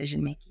the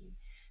decision-making.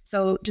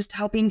 So just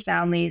helping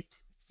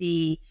families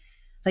see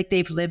like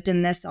they've lived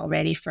in this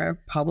already for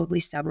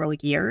probably several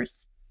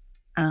years.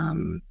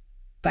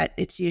 But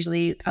it's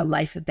usually a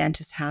life event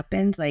has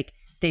happened, like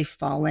they've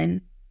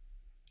fallen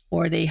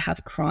or they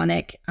have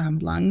chronic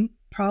lung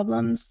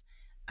problems.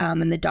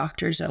 And the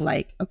doctors are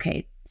like,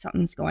 okay,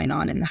 something's going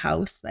on in the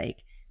house.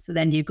 Like, so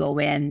then you go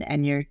in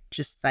and you're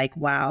just like,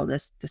 wow, the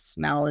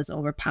smell is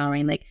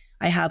overpowering. Like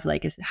I have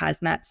like a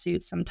hazmat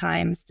suit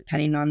sometimes,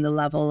 depending on the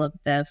level of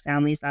the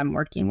families I'm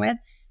working with,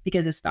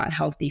 because it's not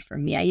healthy for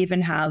me. I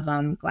even have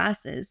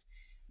glasses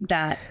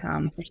that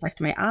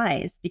protect my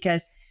eyes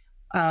because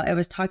I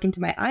was talking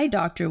to my eye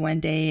doctor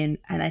one day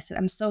and I said,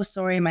 I'm so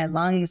sorry, my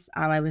lungs.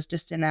 I was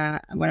just in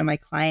one of my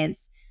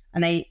clients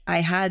and I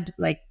had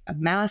like a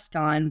mask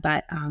on,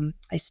 but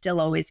I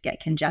still always get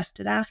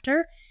congested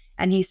after.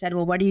 And he said,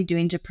 well, what are you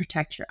doing to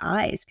protect your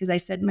eyes? Because I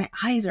said, my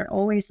eyes are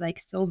always like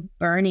so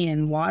burning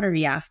and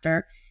watery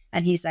after.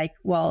 And he's like,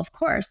 well, of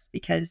course,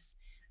 because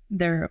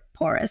they're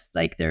porous,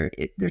 like they're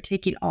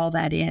taking all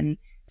that in.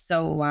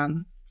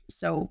 So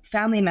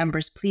family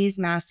members, please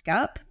mask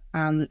up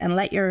and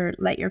let your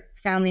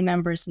family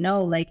members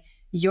know, like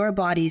your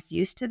body's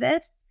used to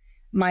this.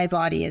 My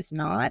body is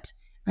not.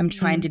 I'm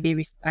trying to be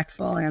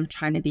respectful and I'm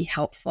trying to be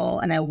helpful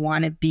and I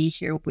want to be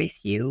here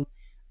with you,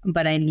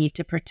 but I need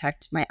to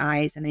protect my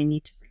eyes and I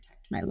need to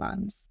protect my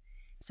lungs.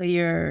 So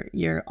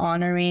you're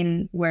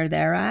honoring where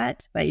they're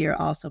at, but you're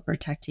also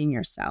protecting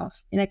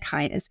yourself in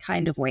as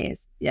kind of way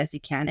as you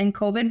can. And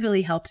COVID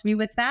really helped me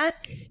with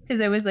that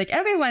because it was like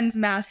everyone's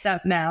masked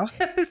up now.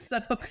 So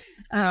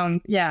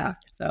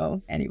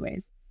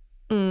anyways.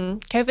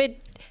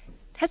 COVID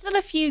has done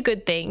a few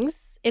good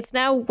things. It's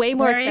now way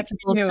more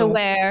acceptable to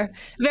wear,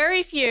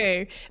 very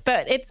few,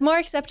 but it's more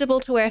acceptable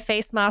to wear a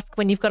face mask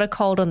when you've got a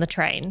cold on the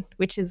train,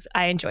 which is,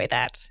 I enjoy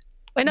that.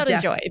 Well, not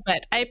enjoy,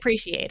 but I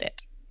appreciate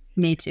it.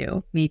 Me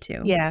too.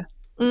 Yeah.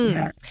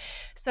 Yeah.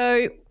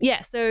 So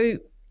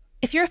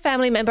if you're a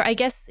family member, I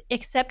guess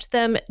accept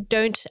them,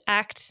 don't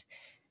act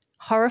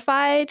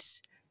horrified,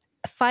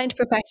 find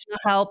professional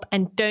help,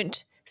 and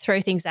don't throw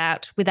things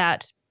out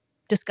without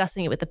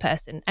discussing it with the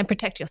person, and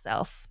protect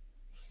yourself.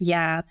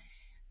 Yeah.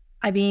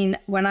 I mean,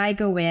 when I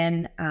go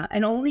in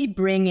and only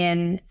bring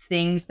in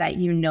things that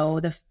you know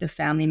the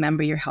family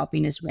member you're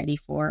helping is ready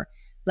for,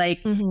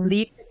 like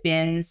leave the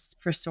bins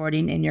for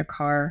sorting in your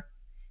car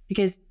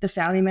because the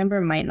family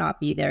member might not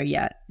be there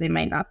yet. They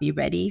might not be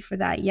ready for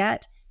that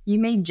yet. You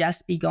may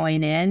just be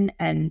going in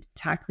and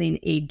tackling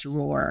a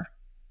drawer.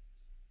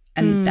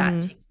 And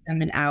that takes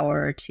them an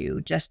hour or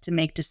two just to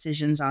make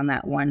decisions on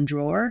that one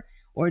drawer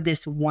or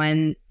this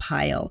one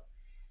pile.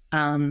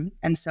 And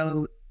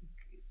so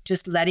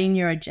just letting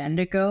your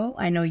agenda go.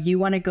 I know you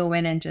want to go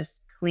in and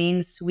just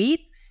clean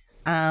sweep,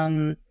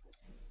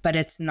 but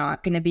it's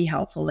not going to be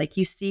helpful. Like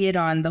you see it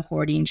on the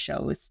hoarding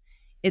shows.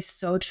 It's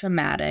so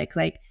traumatic.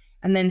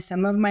 And then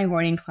some of my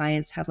hoarding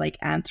clients have like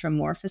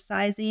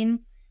anthropomorphizing,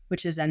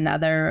 which is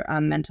another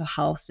mental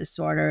health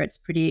disorder. It's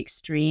pretty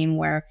extreme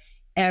where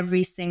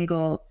every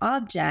single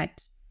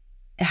object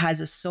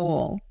has a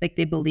soul, like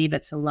they believe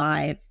it's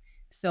alive.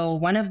 So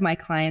one of my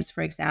clients,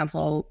 for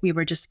example, we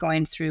were just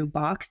going through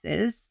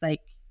boxes, like,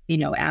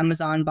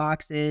 Amazon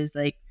boxes,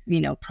 like,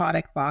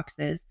 product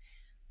boxes.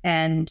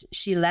 And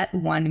she let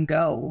one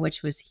go,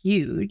 which was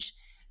huge.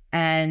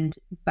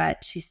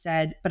 But she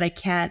said, but I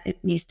can't,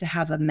 it needs to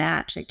have a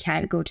match. It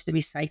can't go to the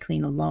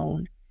recycling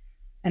alone.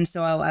 And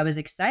so I was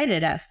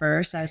excited at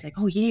first. I was like,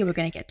 oh yeah, we're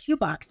going to get 2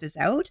 boxes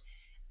out.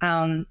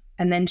 And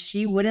then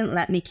she wouldn't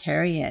let me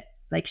carry it.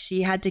 Like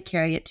she had to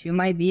carry it to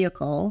my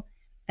vehicle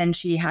and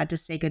she had to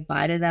say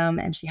goodbye to them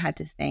and she had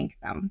to thank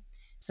them.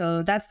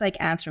 So that's like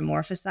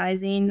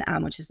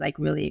anthropomorphizing, which is like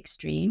really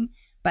extreme.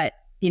 But,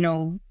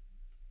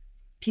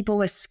 people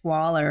with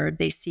squalor,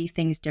 they see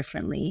things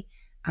differently.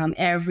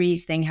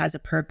 Everything has a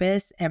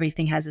purpose.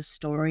 Everything has a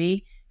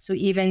story. So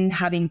even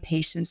having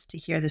patience to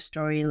hear the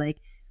story,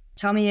 like,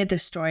 tell me the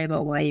story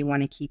about why you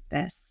want to keep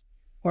this,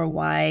 or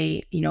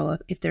why,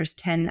 if there's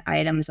 10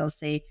 items, I'll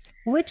say,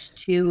 which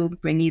two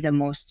bring you the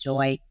most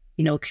joy?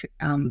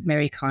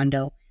 Marie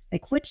Kondo,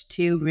 like, which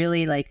two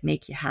really like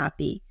make you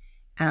happy?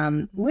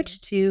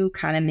 Which two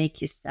kind of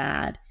make you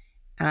sad?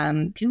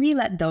 Can we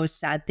let those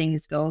sad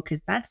things go?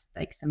 Because that's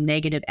like some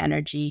negative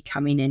energy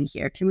coming in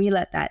here. Can we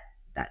let that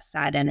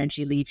sad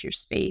energy leave your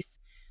space?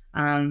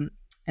 And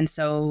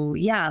so,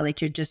 yeah,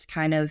 like, you're just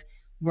kind of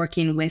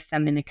working with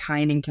them in a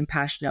kind and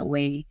compassionate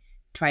way,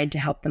 trying to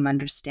help them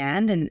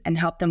understand and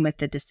help them with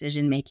the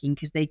decision making,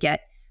 because they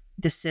get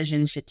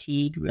decision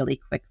fatigue really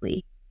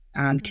quickly,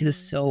 because it's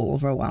so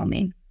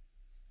overwhelming.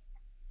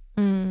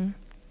 And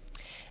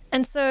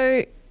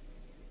so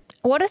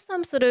what are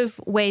some sort of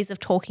ways of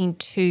talking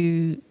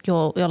to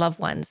your loved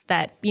ones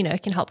that,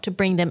 can help to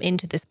bring them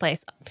into this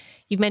place?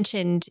 You've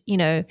mentioned,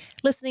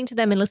 listening to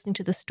them and listening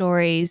to the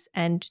stories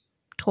and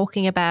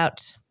talking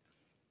about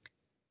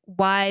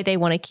why they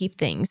want to keep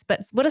things.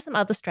 But what are some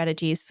other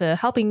strategies for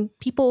helping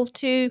people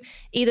to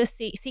either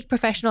seek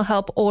professional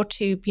help or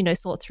to,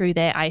 sort through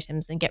their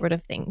items and get rid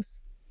of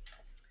things?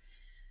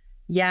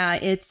 Yeah,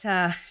 it's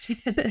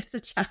it's a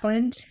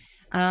challenge.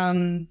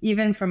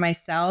 Even for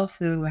myself,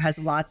 who has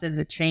lots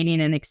of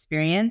training and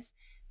experience,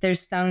 there's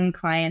some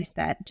clients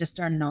that just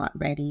are not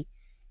ready.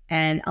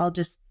 And I'll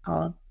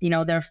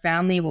their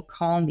family will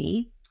call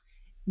me.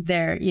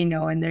 They're,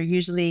 and they're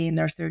usually in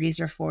their 30s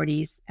or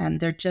 40s, and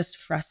they're just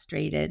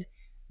frustrated.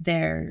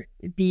 They're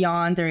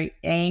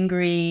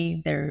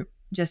angry. They're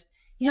just,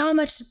 how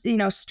much,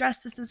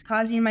 stress this is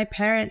causing my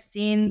parents,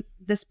 seeing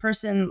this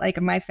person,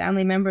 like my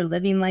family member,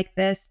 living like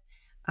this.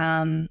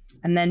 And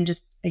then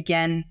just,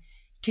 again,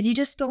 could you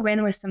just go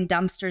in with some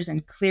dumpsters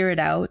and clear it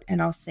out?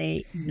 And I'll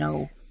say,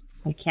 no,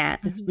 I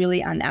can't. It's really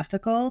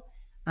unethical.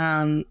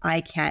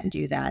 I can't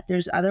do that.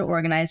 There's other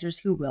organizers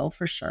who will,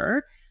 for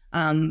sure.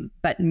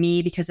 But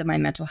me, because of my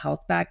mental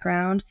health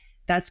background,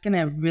 that's going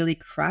to really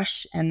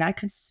crush, and that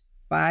could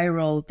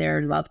spiral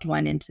their loved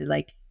one into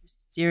like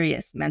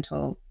serious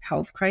mental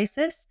health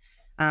crisis.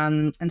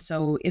 And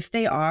so if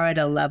they are at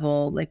a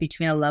level, like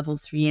between a level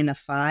 3 and a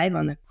 5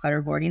 on the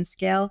clutter hoarding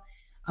scale,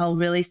 I'll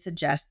really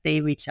suggest they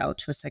reach out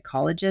to a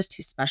psychologist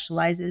who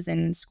specializes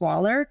in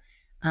squalor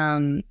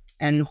and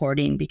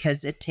hoarding,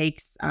 because it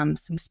takes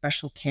some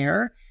special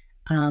care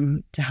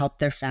to help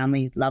their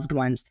family loved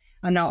ones.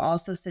 And I'll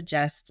also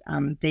suggest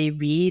they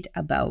read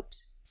about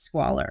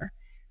squalor.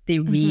 They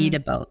read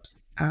about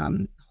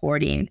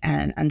hoarding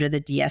and under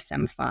the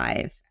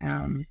DSM-5.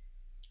 And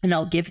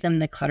I'll give them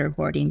the clutter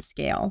hoarding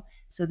scale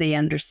so they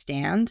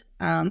understand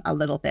a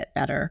little bit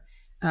better.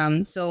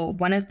 So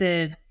one of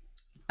the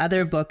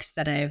other books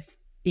that I've,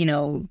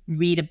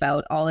 read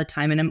about all the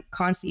time, and I'm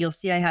constantly, you'll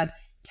see I have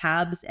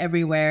tabs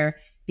everywhere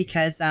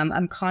because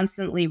I'm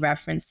constantly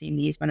referencing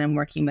these when I'm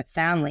working with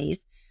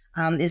families,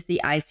 is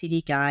the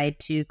ICD Guide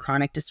to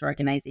Chronic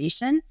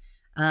Disorganization.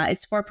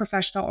 It's for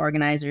professional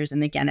organizers.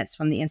 And again, it's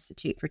from the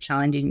Institute for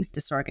Challenging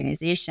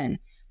Disorganization.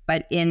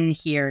 But in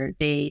here,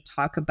 they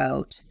talk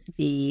about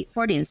the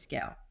hoarding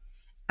scale.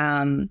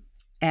 And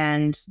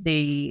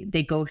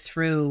they go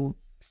through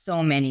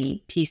so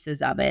many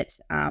pieces of it.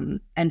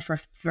 And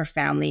for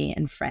family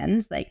and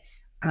friends, like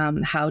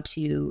how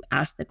to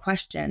ask the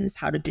questions,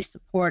 how to be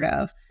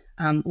supportive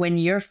when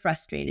you're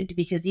frustrated.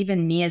 Because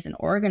even me as an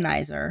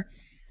organizer,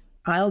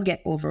 I'll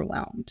get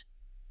overwhelmed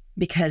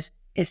because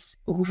it's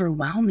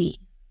overwhelming.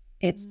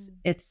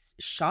 It's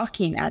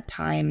shocking at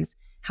times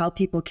how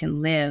people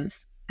can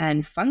live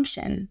and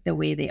function the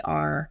way they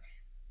are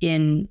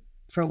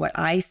for what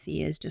I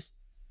see is just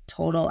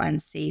total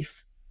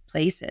unsafe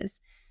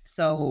places.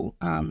 So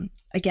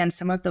again,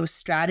 some of those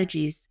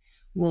strategies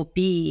will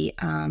be,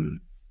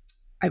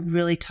 I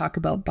really talk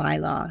about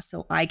bylaw.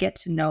 So I get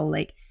to know,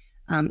 like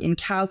in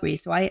Calgary,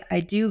 so I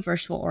do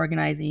virtual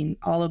organizing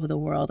all over the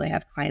world. I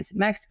have clients in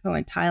Mexico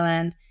and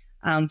Thailand,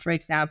 for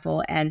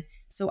example. And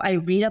so I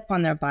read up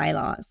on their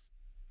bylaws.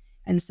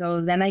 And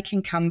so then I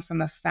can come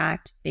from a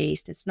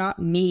fact-based, it's not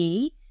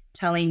me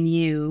telling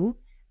you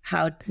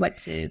how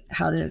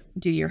to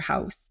do your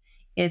house.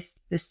 It's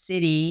the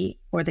city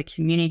or the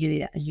community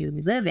that you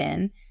live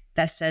in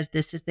that says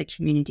this is the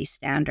community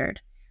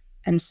standard.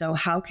 And so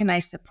how can I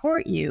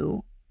support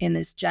you in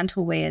this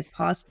gentle way as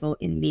possible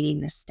in meeting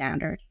this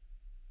standard?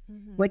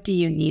 What do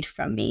you need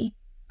from me?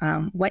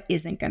 What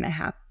isn't going to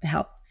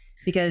help?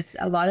 Because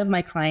a lot of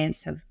my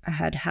clients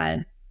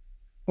had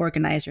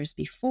organizers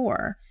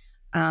before,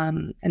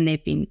 and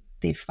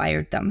they've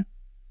fired them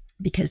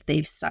because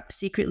they've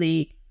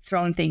secretly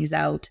thrown things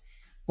out,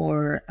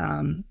 or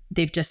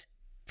they've just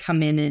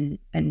come in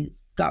and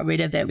got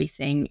rid of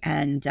everything.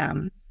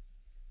 And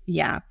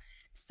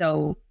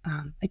so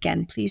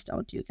again, please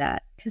don't do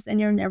that, because then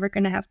you're never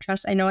going to have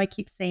trust. I know I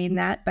keep saying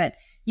that, but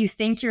you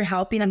think you're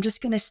helping. I'm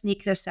just going to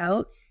sneak this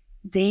out.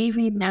 They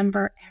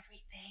remember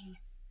everything.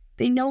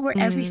 They know where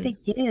everything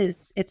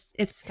is.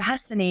 It's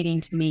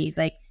fascinating to me,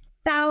 like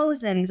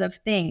thousands of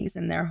things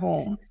in their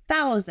home,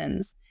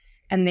 thousands.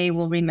 And they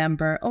will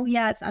remember, oh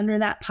yeah, it's under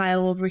that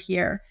pile over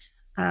here.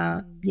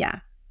 Yeah.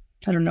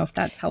 I don't know if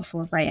that's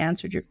helpful if I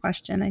answered your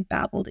question. I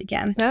babbled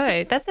again.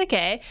 No, that's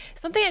okay.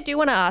 Something I do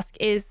want to ask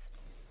is,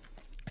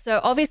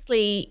 so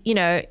obviously, you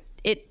know,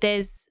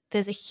 there's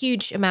a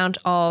huge amount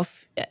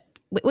of,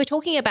 we're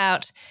talking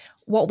about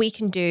what we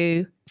can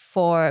do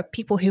for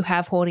people who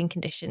have hoarding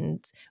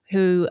conditions,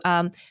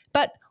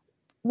 but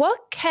what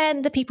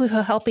can the people who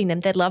are helping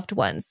them, their loved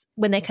ones,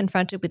 when they're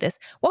confronted with this,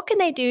 what can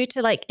they do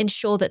to like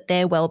ensure that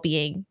their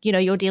well-being, you know,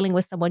 you're dealing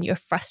with someone, you're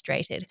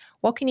frustrated.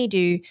 What can you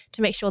do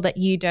to make sure that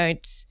you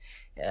don't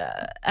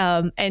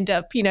end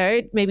up, you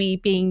know, maybe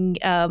being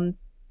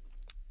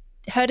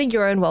hurting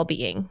your own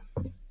well-being?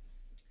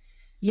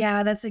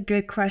 Yeah, that's a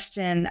good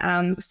question.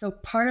 So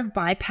part of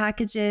my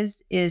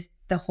packages is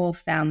the whole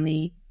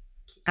family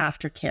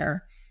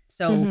aftercare.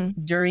 So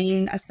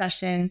during a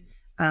session,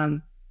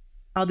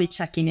 I'll be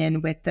checking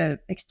in with the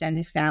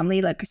extended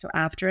family, like, so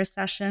after a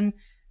session,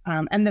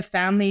 and the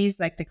families,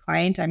 like the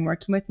client I'm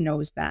working with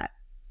knows that.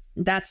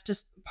 That's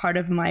just part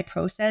of my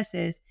process.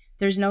 Is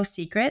there's no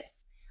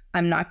secrets.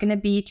 I'm not going to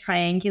be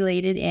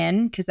triangulated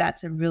in, because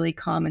that's a really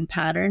common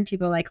pattern.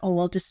 People are like, oh,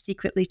 we'll just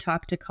secretly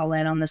talk to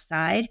Collette on the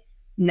side.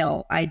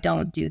 No, I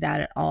don't do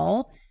that at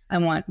all. I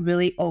want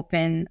really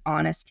open,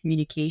 honest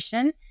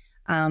communication,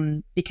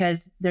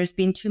 because there's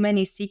been too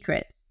many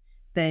secrets.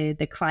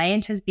 The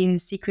client has been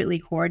secretly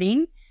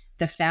hoarding.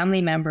 The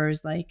family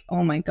members like,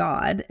 oh my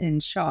God, in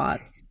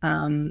shock.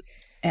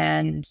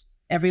 And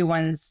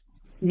everyone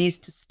needs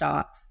to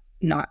stop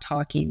not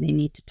talking. They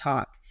need to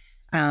talk.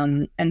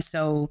 And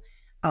so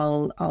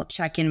I'll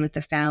check in with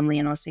the family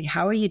and I'll say,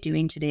 how are you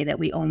doing today that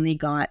we only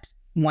got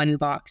one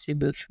box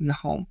removed from the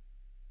home?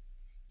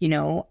 You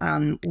know,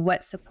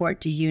 what support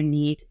do you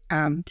need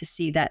to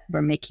see that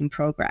we're making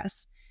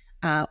progress?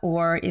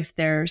 Or if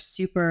they're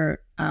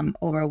super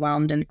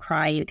overwhelmed and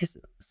crying, because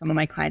some of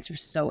my clients are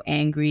so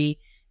angry,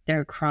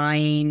 they're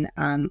crying,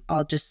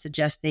 I'll just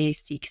suggest they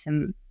seek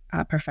some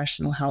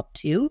professional help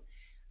too,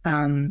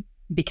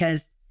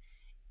 because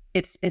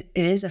it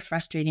is a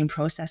frustrating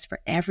process for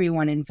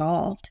everyone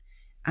involved.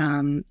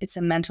 It's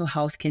a mental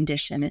health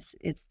condition. It's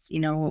you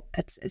know,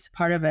 it's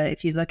part of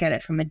if you look at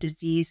it from a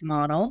disease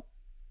model,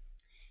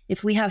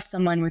 if we have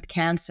someone with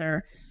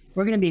cancer,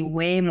 we're going to be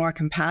way more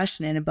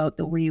compassionate about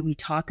the way we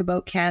talk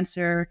about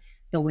cancer,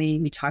 the way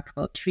we talk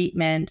about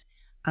treatment.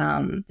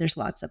 There's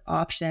lots of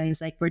options.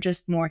 Like, we're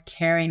just more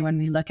caring when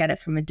we look at it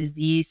from a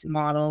disease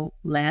model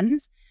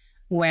lens,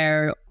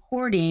 where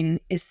hoarding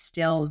is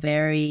still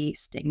very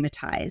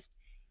stigmatized.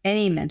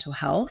 Any mental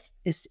health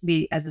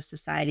we as a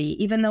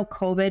society, even though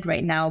COVID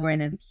right now, we're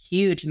in a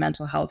huge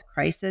mental health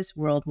crisis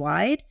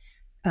worldwide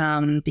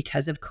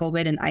because of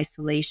COVID and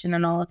isolation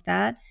and all of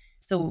that.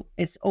 So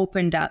it's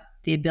opened up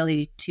the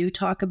ability to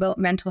talk about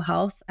mental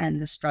health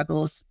and the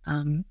struggles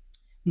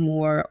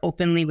more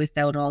openly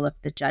without all of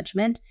the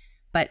judgment.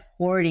 But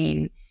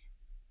hoarding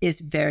is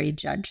very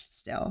judged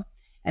still.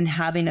 And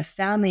having a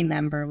family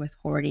member with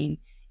hoarding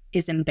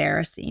is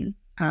embarrassing.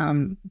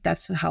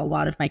 That's how a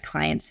lot of my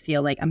clients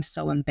feel, like, I'm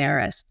so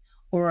embarrassed,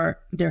 or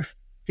they're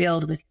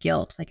filled with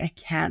guilt. Like, I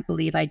can't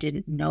believe I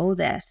didn't know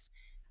this.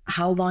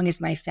 How long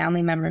has my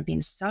family member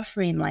been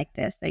suffering like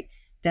this? Like,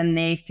 then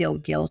they feel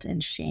guilt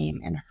and shame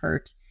and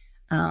hurt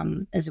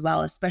as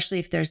well, especially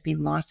if there's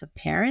been loss of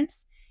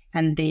parents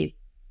and they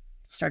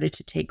started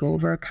to take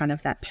over kind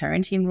of that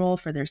parenting role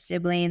for their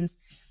siblings.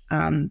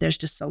 There's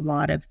just a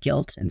lot of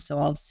guilt. And so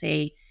I'll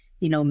say,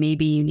 you know,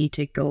 maybe you need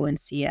to go and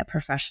see a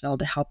professional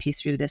to help you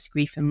through this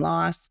grief and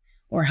loss,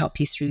 or help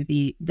you through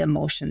the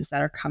emotions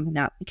that are coming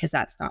up, because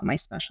that's not my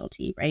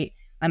specialty, right?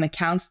 I'm a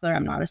counselor.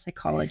 I'm not a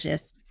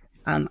psychologist.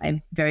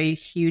 I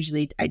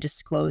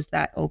disclose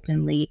that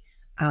openly.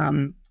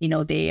 You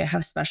know, they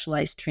have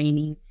specialized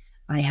training.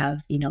 I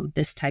have, you know,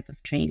 this type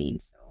of training.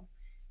 So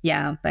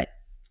yeah, but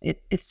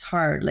it's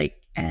hard,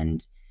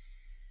 and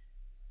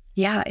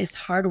yeah, it's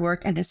hard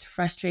work and it's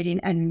frustrating,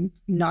 and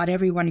not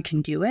everyone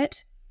can do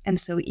it. And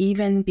so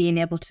even being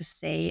able to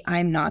say,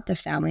 I'm not the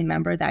family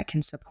member that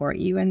can support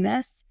you in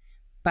this,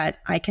 but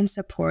I can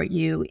support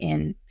you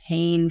in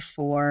paying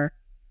for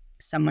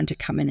someone to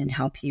come in and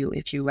help you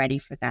if you're ready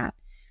for that.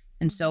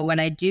 And so when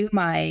I do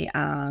my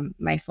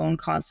my phone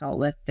consult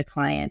with the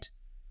client,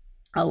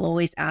 I'll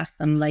always ask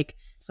them, like,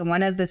 so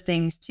one of the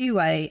things too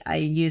I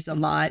use a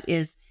lot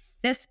is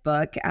this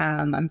book.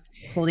 I'm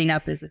holding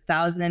up is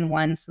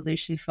 1,001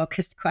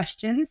 solution-focused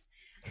questions.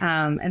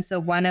 And so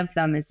one of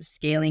them is a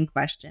scaling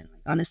question.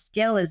 Like, on a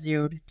scale of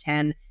 0 to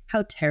 10,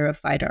 how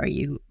terrified are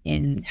you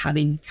in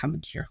having come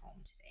into your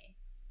home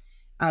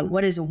today?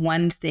 What is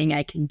one thing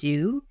I can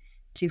do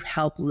to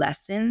help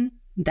lessen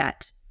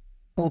that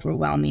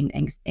overwhelming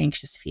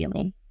anxious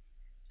feeling?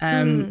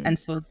 And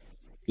so,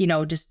 you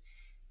know, just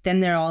then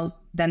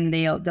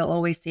they'll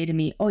always say to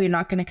me, oh, you're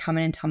not going to come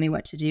in and tell me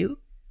what to do?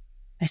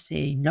 I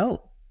say,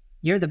 no,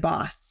 you're the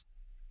boss.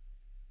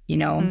 You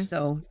know,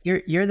 so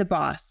you're the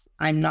boss.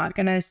 I'm not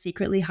going to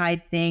secretly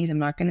hide things. I'm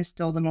not going to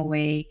stow them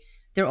away.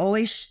 they're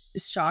always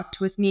shocked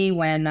with me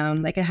when,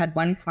 like I had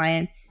one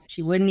client,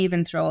 she wouldn't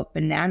even throw up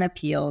banana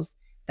peels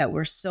that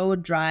were so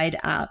dried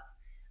up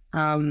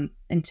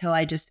until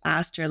I just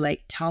asked her,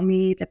 like, tell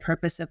me the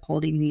purpose of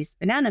holding these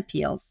banana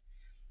peels.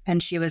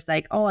 And she was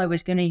like, oh, I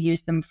was going to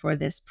use them for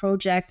this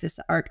project, this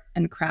art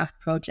and craft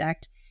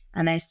project.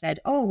 And I said,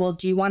 oh, well,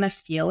 do you want to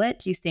feel it?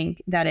 Do you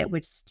think that it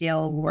would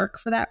still work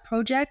for that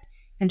project?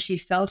 And she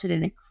felt it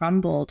and it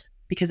crumbled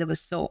because it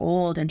was so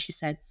old. And she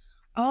said,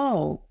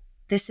 oh,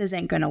 this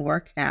isn't going to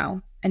work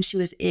now. And she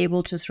was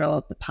able to throw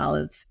up the pile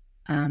of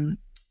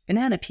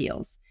banana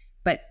peels.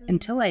 But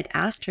until I'd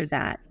asked her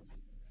that,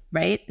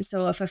 right?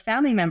 So if a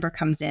family member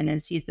comes in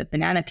and sees the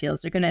banana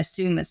peels, they're going to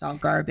assume it's all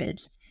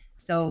garbage.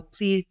 So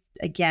please,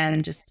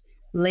 again, just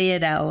lay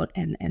it out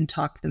and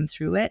talk them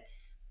through it.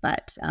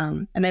 But,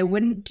 and I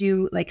wouldn't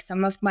do, like,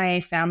 some of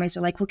my families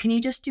are like, well, can you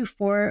just do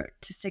 4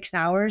 to 6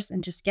 hours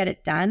and just get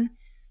it done?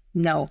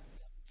 No,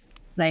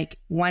 like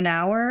 1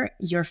 hour,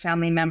 your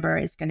family member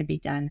is going to be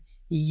done.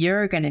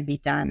 You're going to be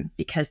done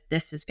because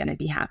this is going to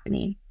be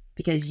happening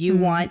because you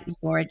want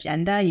your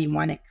agenda, you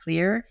want it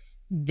clear.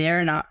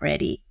 They're not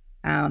ready.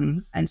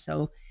 And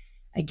so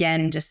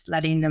again, just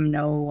letting them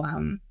know,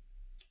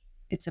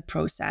 it's a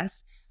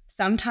process.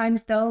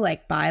 Sometimes though,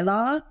 like by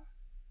law,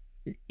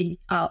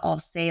 I'll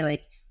say,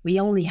 like, we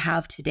only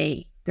have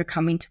today. They're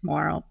coming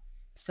tomorrow.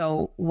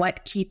 So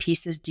what key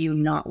pieces do you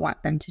not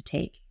want them to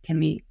take? Can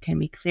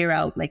we clear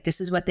out, like, this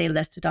is what they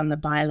listed on the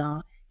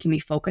bylaw. Can we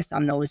focus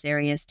on those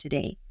areas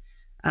today?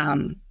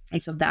 And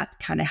so that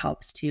kind of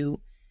helps too.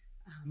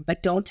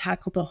 But don't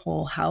tackle the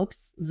whole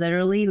house.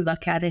 Literally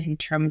look at it in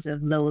terms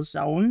of little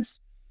zones.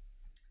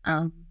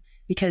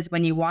 Because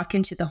when you walk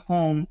into the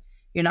home,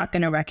 you're not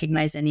going to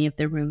recognize any of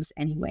the rooms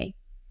anyway.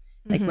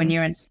 Like when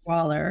you're in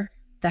Squalor,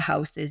 the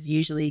house is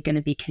usually going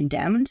to be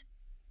condemned.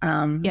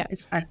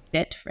 It's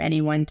unfit for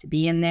anyone to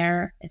be in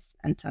there. It's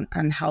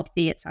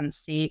unhealthy. It's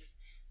unsafe.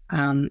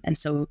 And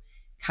so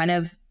kind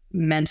of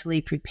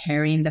mentally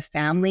preparing the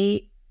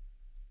family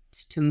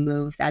to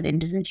move that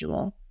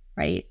individual,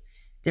 right?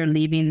 They're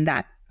leaving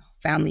that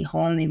family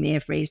home they may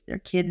have raised their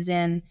kids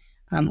in,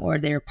 or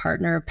their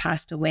partner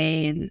passed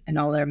away and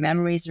all their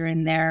memories are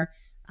in there.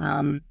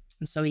 And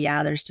so,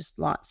 yeah, there's just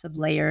lots of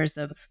layers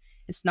of,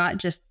 it's not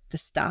just the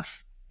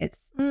stuff,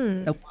 it's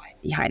the why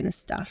behind the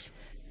stuff.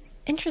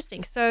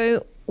 Interesting.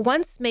 So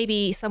once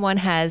maybe someone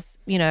has,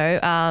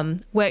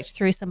 worked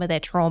through some of their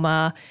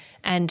trauma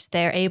and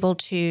they're able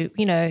to,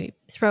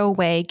 throw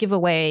away, give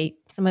away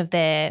some of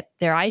their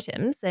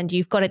items, and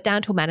you've got it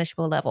down to a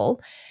manageable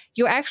level,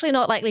 you're actually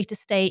not likely to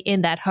stay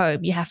in that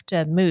home. You have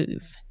to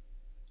move.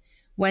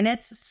 When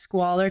it's a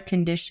squalor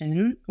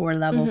condition or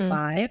level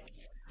 5,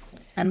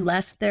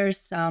 unless there's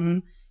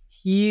some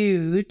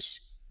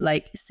huge,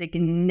 like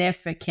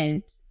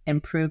significant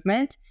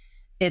improvement,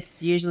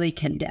 it's usually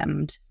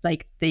condemned.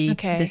 Like the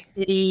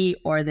city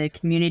or the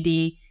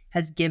community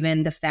has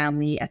given the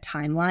family a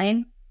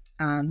timeline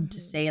to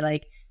say,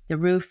 like, the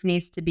roof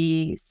needs to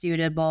be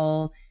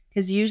suitable.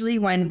 Because usually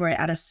when we're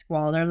at a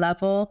squalor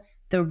level,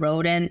 the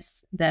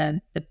rodents,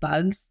 the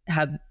bugs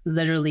have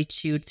literally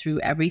chewed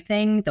through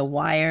everything. The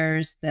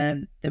wires,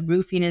 the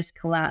roofing is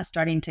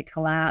starting to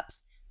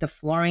collapse. The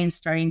flooring's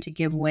starting to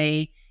give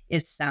way.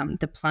 It's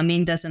the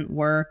plumbing doesn't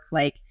work.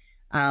 Like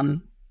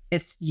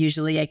it's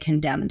usually a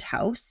condemned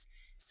house.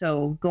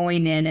 So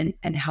going in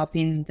and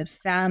helping the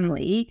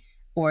family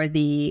or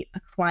the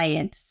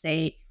client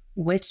say,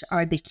 which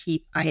are the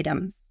key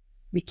items?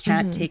 We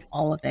can't take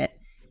all of it.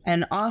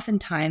 And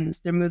oftentimes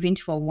they're moving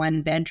to a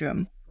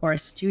 1-bedroom or a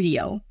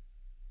studio,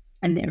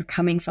 and they're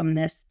coming from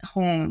this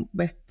home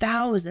with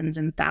thousands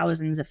and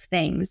thousands of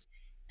things,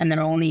 and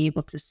they're only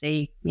able to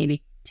say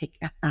maybe take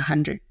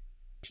 100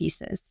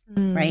 pieces,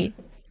 right?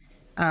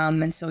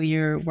 And so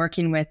you're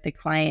working with the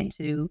client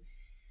to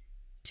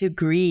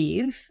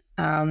grieve.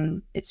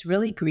 It's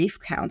really grief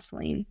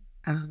counseling.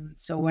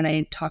 So when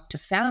I talk to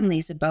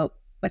families about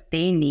what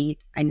they need,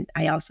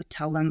 I also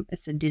tell them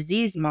it's a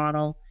disease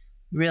model,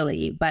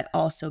 really, but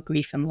also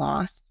grief and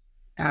loss.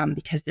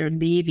 Because they're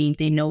leaving,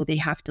 they know they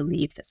have to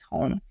leave this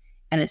home,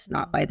 and it's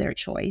not by their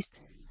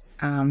choice.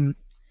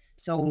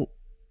 So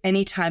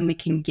anytime we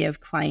can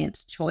give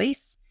clients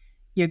choice,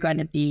 you're going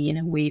to be in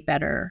a way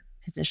better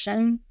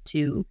position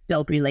to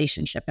build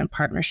relationship and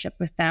partnership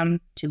with them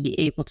to be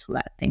able to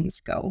let things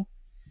go.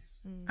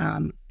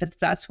 But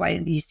that's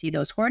why you see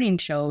those hoarding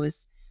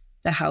shows.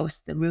 The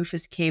house, the roof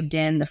is caved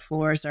in, the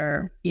floors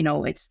are,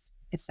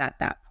 it's at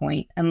that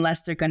point,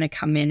 unless they're going to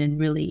come in and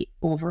really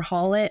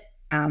overhaul it.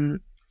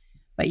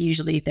 But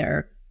usually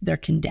they're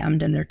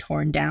condemned and they're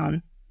torn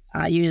down,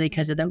 usually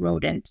because of the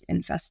rodent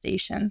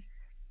infestation.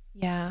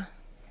 Yeah.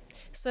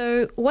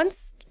 So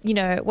once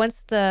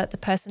the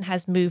person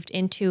has moved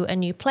into a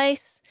new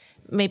place,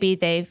 maybe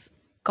they've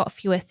got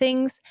fewer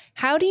things,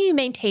 how do you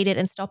maintain it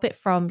and stop it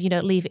from,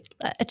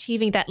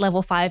 achieving that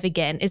level 5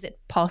 again? Is it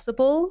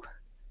possible?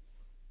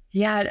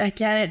 Yeah,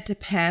 again, it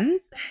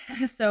depends.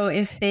 So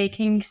if they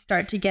can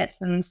start to get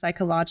some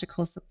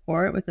psychological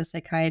support with a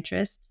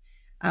psychiatrist,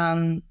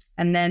 And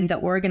then the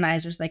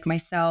organizers like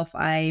myself,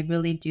 I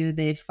really do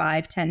the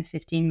 5, 10,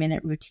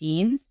 15-minute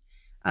routines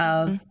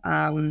of,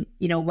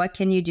 what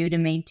can you do to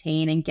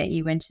maintain and get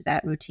you into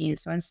that routine?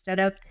 So instead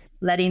of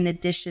letting the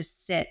dishes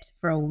sit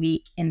for a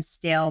week in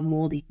stale,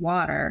 moldy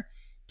water,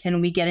 can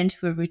we get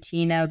into a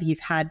routine of you've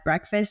had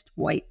breakfast,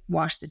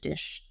 whitewash the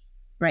dish,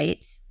 right?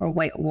 Or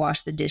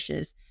whitewash the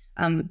dishes.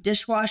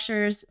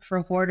 Dishwashers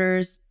for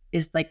hoarders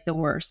is like the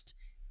worst.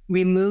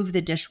 Remove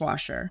the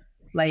dishwasher,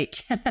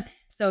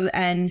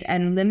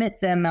 and limit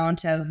the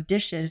amount of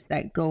dishes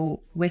that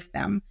go with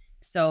them.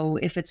 So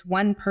if it's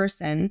one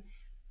person,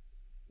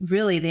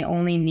 really they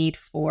only need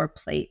 4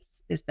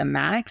 plates is the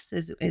max,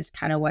 is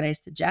kind of what I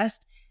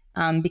suggest,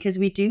 because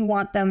we do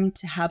want them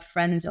to have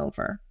friends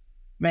over,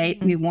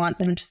 right? We want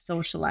them to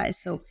socialize.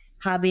 So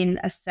having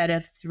a set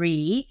of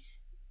 3,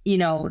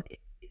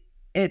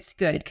 it's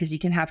good because you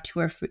can have 2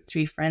 or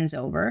 3 friends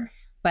over.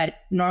 But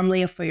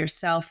normally for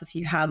yourself, if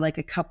you have like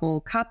a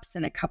couple cups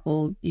and a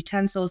couple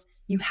utensils,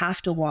 you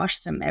have to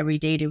wash them every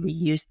day to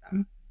reuse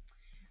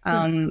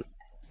them.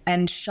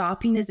 And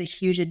shopping is a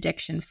huge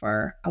addiction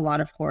for a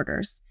lot of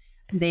hoarders.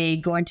 They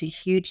go into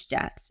huge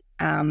debt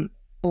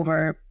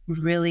over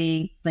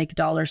really like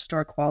dollar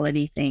store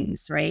quality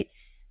things, right?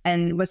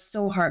 And what's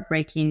so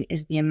heartbreaking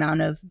is the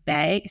amount of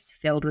bags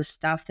filled with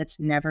stuff that's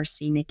never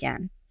seen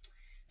again.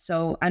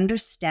 So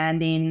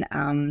understanding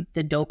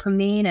the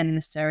dopamine and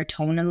the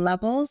serotonin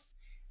levels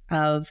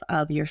of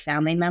your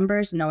family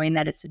members, knowing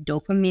that it's a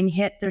dopamine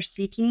hit they're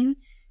seeking,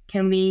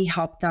 can we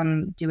help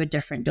them do a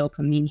different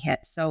dopamine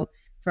hit? So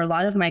for a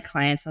lot of my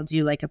clients, I'll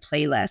do like a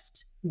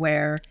playlist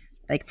where,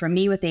 like for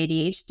me with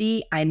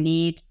ADHD, I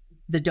need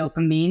the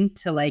dopamine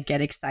to like get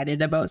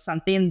excited about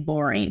something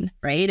boring,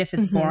 right? If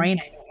it's boring,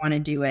 I don't want to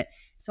do it.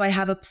 So I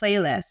have a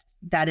playlist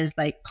that is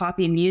like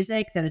poppy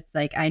music that it's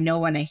like, I know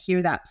when I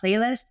hear that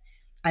playlist,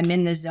 I'm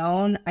in the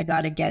zone, I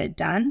got to get it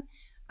done.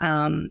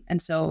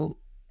 And so,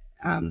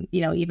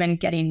 even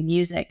getting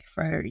music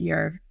for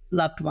your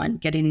loved one,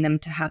 getting them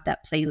to have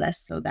that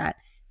playlist so that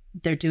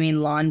they're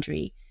doing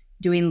laundry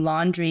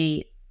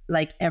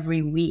like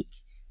every week,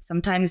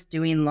 sometimes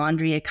doing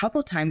laundry a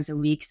couple times a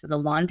week so the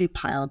laundry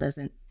pile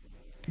doesn't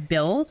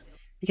build,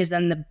 because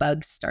then the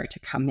bugs start to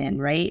come in,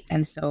 right?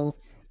 And so,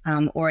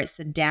 or it's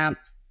the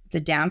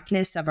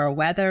dampness of our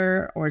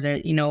weather, or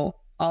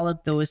all of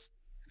those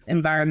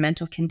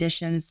environmental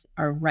conditions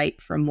are ripe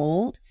for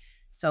mold.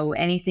 So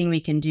anything we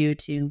can do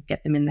to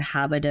get them in the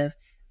habit of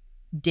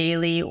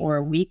daily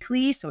or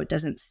weekly so it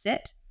doesn't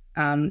sit.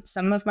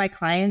 Some of my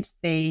clients,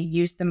 they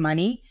use the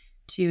money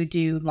to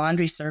do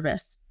laundry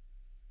service.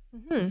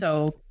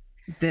 So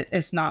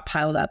it's not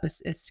piled up.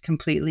 It's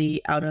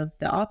completely out of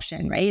the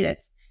option, right?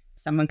 It's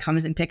someone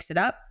comes and picks it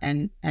up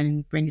and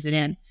brings it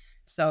in.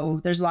 So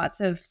there's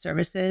lots of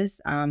services.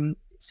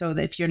 So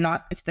that if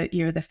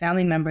you're the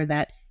family member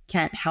that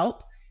can't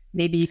help,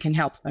 maybe you can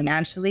help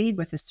financially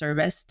with a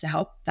service to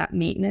help that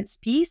maintenance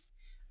piece.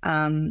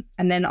 And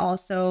then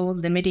also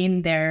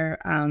limiting their,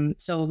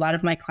 so a lot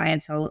of my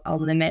clients, will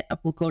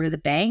go to the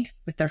bank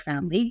with their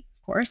family,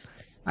 of course.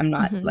 I'm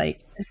not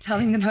like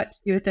telling them what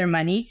to do with their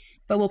money,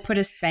 but we'll put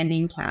a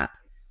spending cap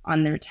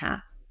on their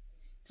tap.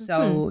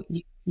 So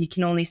you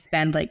can only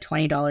spend like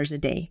 $20 a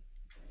day.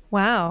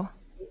 Wow.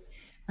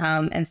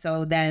 And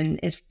so then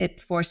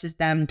it forces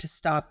them to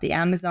stop the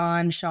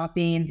Amazon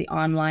shopping, the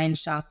online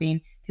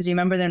shopping, because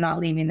remember, they're not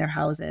leaving their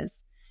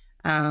houses,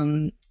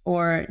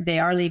 or they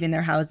are leaving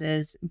their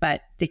houses,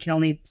 but they can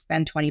only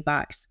spend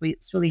 $20.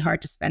 It's really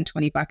hard to spend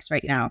 $20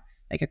 right now.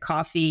 Like a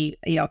coffee,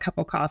 a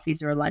couple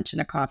coffees or a lunch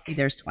and a coffee,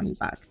 there's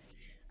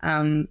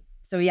 $20.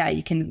 So yeah,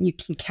 you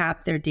can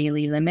cap their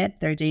daily limit,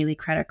 their daily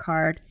credit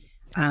card,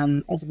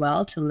 as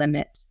well, to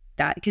limit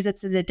that, because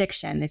it's an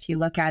addiction. If you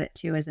look at it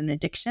too as an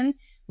addiction,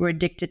 we're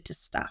addicted to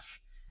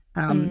stuff.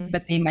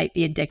 But they might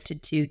be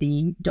addicted to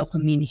the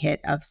dopamine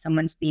hit of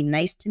someone's being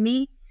nice to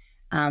me.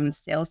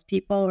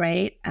 Salespeople,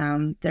 right?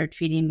 They're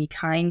treating me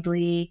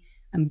kindly.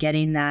 I'm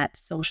getting that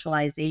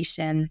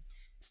socialization.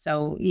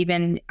 So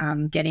even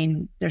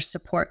getting their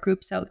support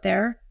groups out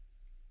there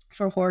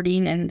for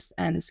hoarding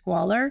and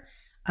squalor.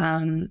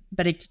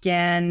 But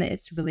again,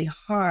 it's really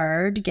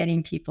hard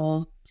getting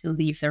people to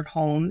leave their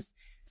homes.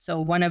 So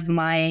one of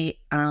my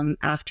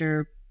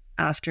after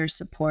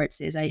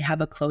supports is I have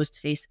a closed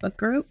Facebook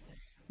group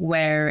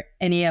where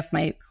any of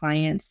my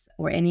clients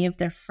or any of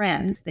their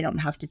friends, they don't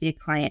have to be a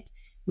client,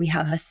 we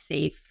have a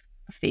safe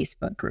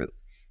Facebook group.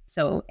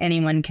 So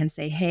anyone can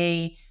say,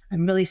 hey,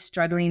 I'm really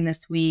struggling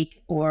this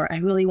week, or I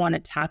really want to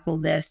tackle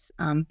this,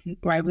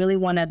 or I really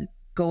want to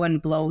go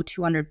and blow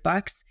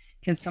 $200.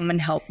 Can someone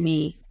help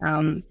me?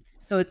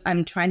 So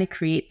I'm trying to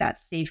create that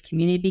safe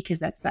community, because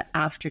that's that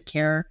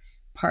aftercare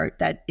part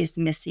that is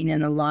missing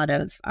in a lot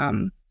of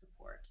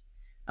support,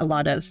 a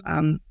lot of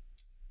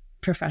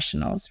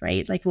professionals,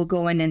 right? Like we'll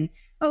go in and,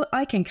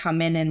 I can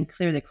come in and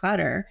clear the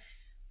clutter,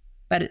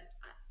 but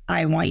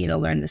I want you to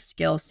learn the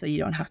skills so you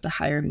don't have to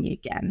hire me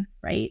again,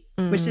 right?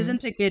 Which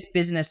isn't a good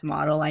business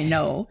model, I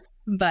know,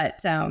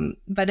 but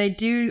I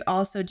do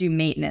also do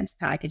maintenance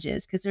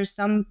packages, because there's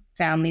some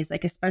families,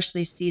 like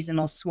especially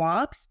seasonal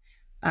swaps,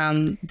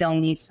 they'll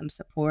need some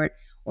support.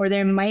 Or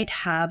they might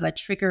have a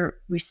trigger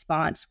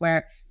response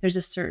where there's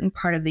a certain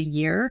part of the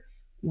year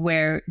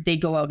where they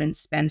go out and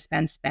spend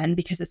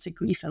because it's a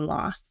grief and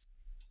loss,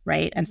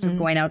 right? And so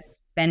going out and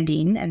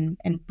spending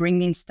and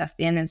bringing stuff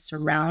in and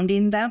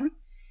surrounding them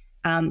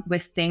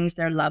with things,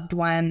 their loved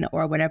one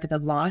or whatever the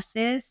loss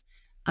is.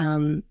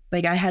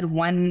 Like I had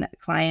one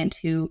client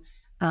who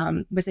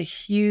was a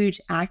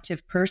huge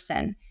active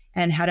person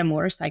and had a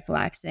motorcycle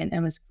accident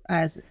and was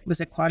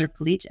a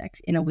quadriplegic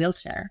in a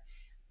wheelchair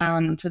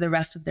for the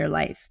rest of their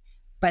life.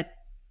 But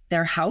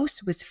their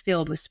house was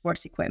filled with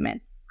sports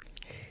equipment,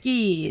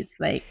 skis,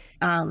 like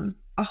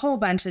a whole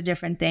bunch of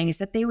different things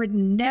that they would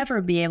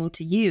never be able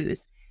to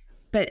use.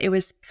 But it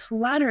was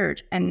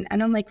cluttered. And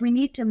I'm like, we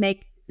need to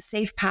make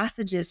safe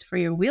passages for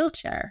your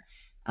wheelchair.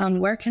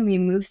 Where can we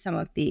move some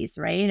of these,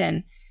 right?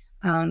 And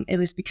it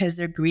was because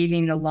they're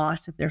grieving the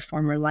loss of their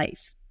former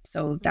life.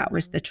 So that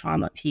was the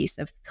trauma piece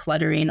of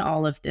cluttering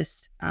all of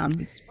this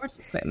sports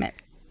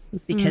equipment.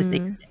 It's because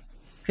they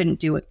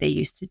couldn't do what they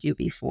used to do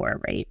before,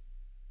 right?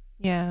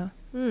 Yeah.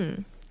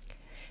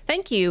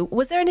 Thank you.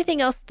 Was there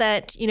anything else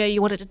that,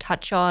 you wanted to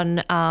touch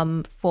on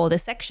for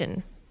this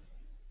section?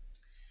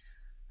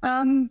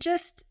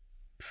 Just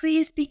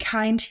please be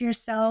kind to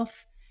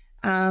yourself.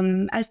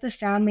 As the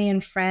family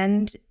and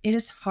friend, it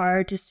is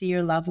hard to see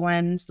your loved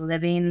ones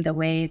living the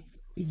way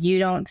you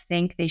don't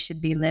think they should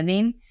be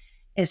living.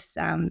 It's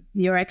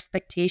your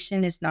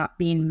expectation is not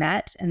being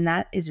met, and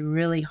that is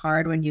really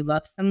hard when you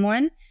love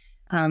someone,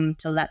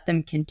 to let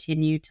them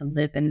continue to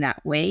live in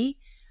that way.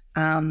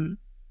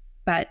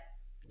 But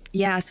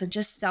yeah, so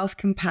just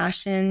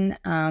self-compassion.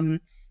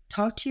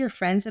 Talk to your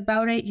friends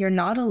about it. You're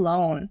not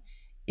alone.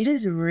 It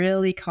is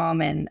really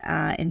common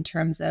in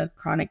terms of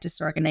chronic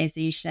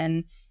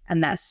disorganization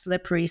and that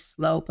slippery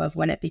slope of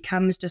when it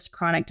becomes just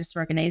chronic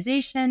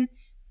disorganization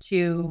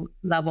to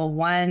level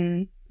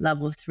 1,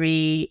 level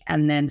 3,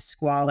 and then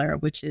squalor,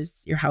 which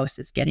is your house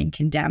is getting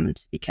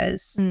condemned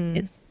because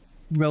it's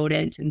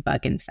rodent and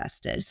bug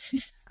infested.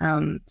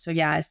 So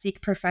yeah,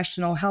 seek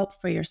professional help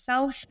for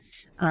yourself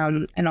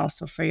and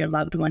also for your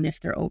loved one if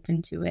they're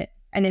open to it.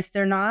 And if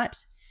they're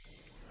not,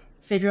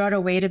 figure out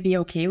a way to be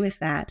okay with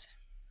that.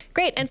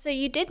 Great. And so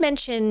you did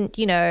mention,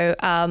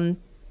 getting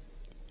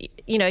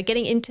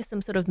into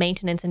some sort of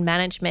maintenance and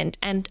management.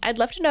 And I'd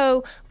love to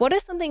know, what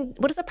is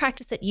a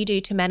practice that you do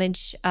to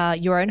manage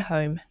your own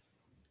home?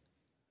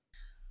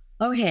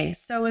 Okay,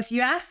 so if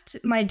you asked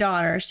my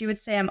daughter, she would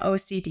say I'm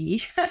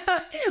OCD,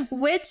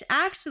 which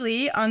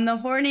actually on the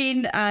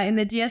Horning in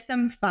the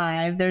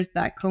DSM-5, there's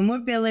that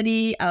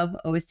comorbidity of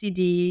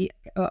OCD,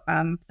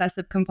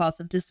 obsessive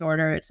compulsive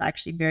disorder. It's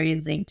actually very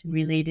linked and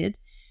related.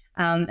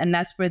 And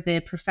that's where the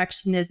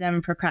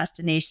perfectionism,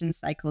 procrastination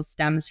cycle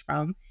stems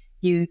from.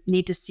 You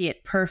need to see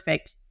it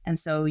perfect. And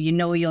so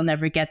you'll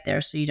never get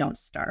there, so you don't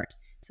start.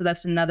 So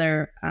that's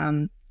another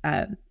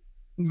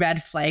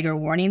red flag or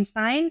warning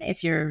sign.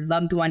 If your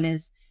loved one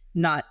is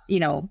not,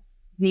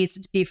 needs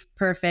to be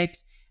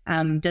perfect,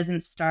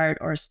 doesn't start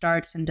or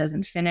starts and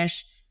doesn't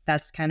finish,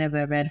 that's kind of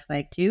a red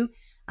flag too.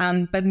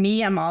 But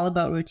me, I'm all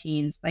about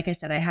routines. Like I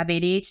said, I have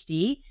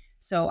ADHD.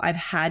 So I've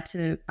had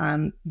to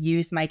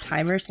use my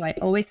timer. So I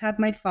always have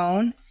my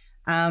phone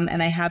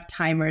and I have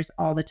timers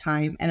all the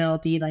time. And it'll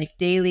be like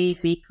daily,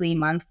 weekly,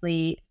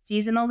 monthly,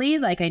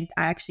 seasonally. Like I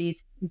actually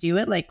do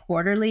it like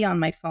quarterly on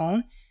my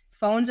phone.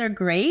 Phones are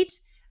great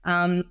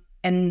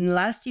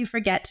unless you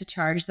forget to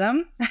charge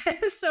them.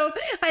 So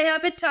I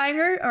have a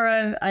timer,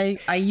 or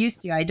I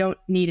used to. I don't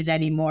need it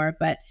anymore,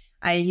 but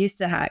I used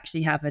to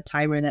actually have a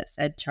timer that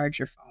said charge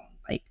your phone.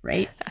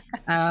 Right.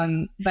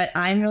 But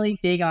I'm really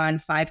big on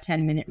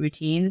 5-10 minute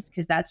routines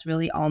because that's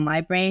really all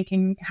my brain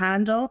can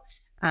handle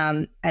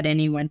at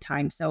any one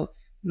time. So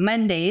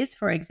Mondays,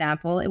 for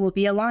example, it will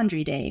be a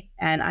laundry day.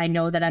 And I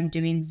know that I'm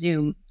doing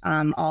Zoom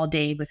all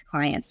day with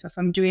clients. So if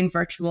I'm doing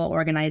virtual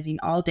organizing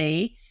all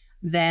day,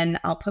 then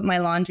I'll put my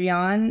laundry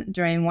on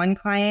during one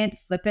client,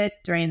 flip it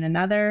during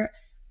another,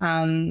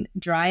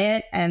 dry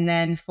it, and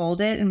then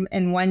fold it.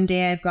 And one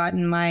day I've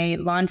gotten my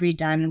laundry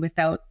done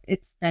without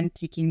it's been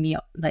taking me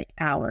like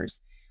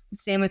hours.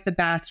 Same with the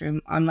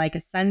bathroom. On like a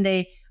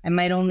Sunday, I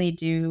might only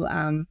do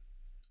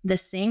the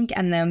sink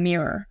and the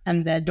mirror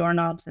and the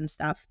doorknobs and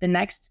stuff. The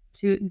next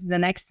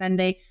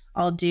Sunday,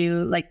 I'll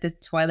do like the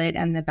toilet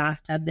and the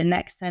bathtub. The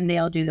next Sunday,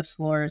 I'll do the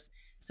floors.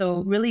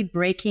 So really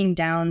breaking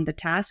down the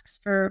tasks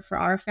for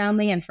our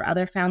family and for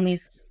other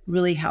families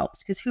really helps,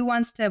 because who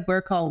wants to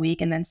work all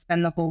week and then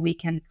spend the whole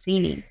weekend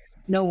cleaning?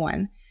 No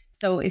one.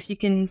 So if you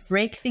can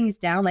break things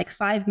down, like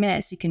 5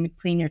 minutes, you can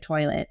clean your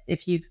toilet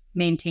if you've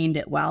maintained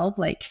it well.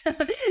 Like,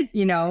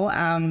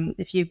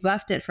 if you've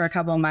left it for a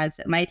couple of months,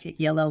 it might take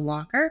you a little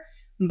longer.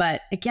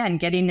 But again,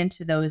 getting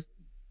into those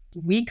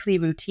weekly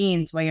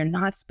routines where you're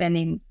not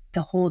spending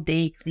the whole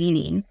day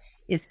cleaning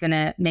is going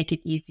to make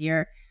it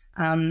easier.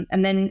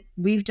 And then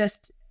we've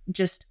just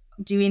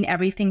doing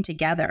everything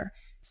together.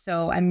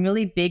 So I'm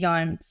really big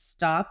on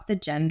stop the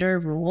gender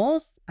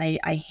rules.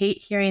 I hate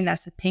hearing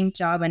that's a pink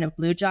job and a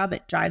blue job.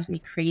 It drives me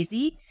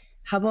crazy.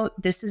 How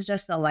about this is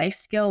just a life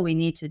skill we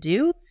need to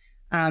do?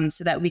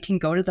 so that we can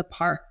go to the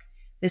park.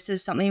 This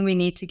is something we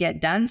need to get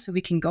done so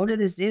we can go to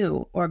the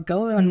zoo or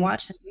go and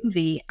watch a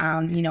movie,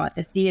 at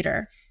the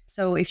theater.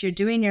 So if you're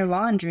doing your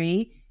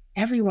laundry,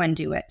 everyone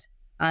do it.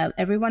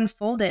 Everyone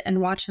fold it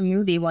and watch a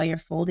movie while you're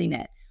folding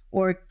it.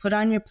 Or put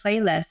on your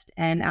playlist,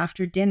 and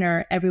after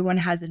dinner, everyone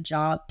has a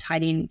job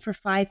tidying for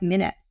 5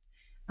 minutes.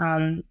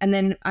 And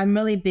then I'm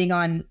really big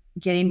on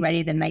getting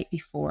ready the night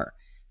before.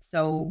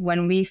 So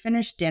when we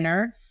finish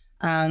dinner,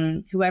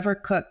 whoever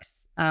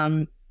cooks,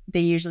 they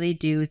usually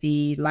do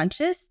the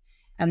lunches.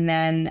 And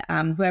then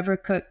whoever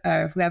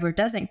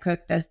doesn't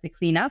cook does the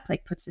cleanup,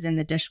 like puts it in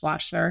the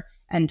dishwasher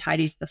and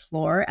tidies the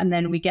floor. And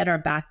then we get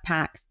our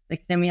backpacks.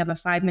 Like then we have a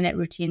 5-minute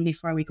routine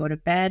before we go to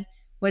bed.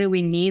 What do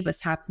we need?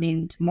 What's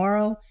happening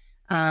tomorrow?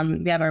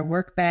 We have our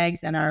work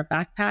bags and our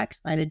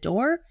backpacks by the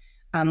door.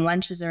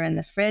 Lunches are in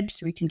the fridge,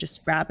 so we can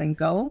just grab and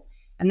go.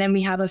 And then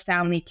we have a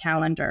family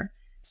calendar.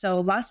 So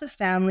lots of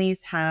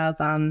families have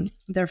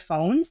their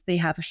phones. They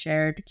have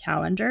shared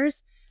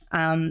calendars.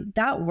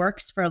 That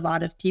works for a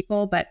lot of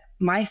people, but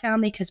my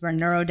family, because we're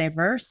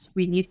neurodiverse,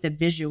 we need the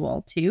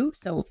visual too.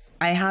 So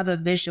I have a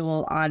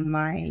visual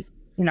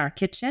in our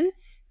kitchen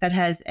that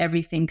has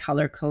everything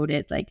color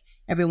coded. Like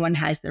everyone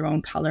has their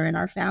own color in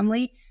our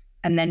family.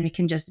 And then we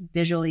can just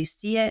visually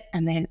see it.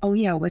 And then, oh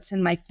yeah, what's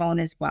in my phone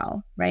as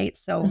well, right?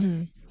 So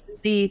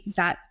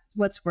that's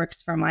what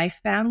works for my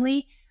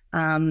family.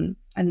 And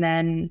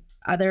then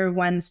other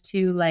ones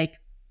too, like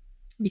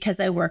because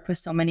I work with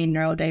so many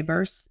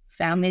neurodiverse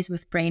families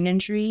with brain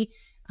injury,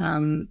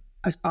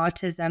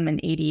 autism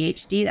and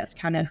ADHD, that's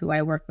kind of who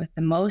I work with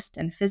the most,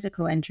 and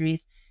physical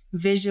injuries,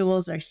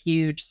 visuals are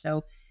huge.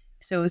 So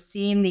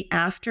seeing the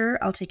after,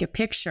 I'll take a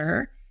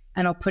picture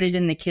and I'll put it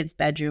in the kids'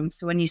 bedroom.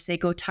 So when you say,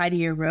 go tidy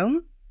your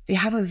room, they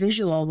have a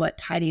visual what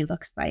tidy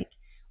looks like,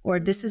 or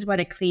this is what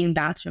a clean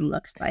bathroom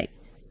looks like.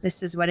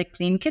 This is what a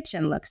clean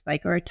kitchen looks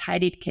like, or a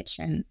tidied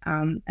kitchen.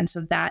 And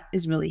so that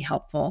is really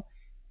helpful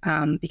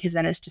because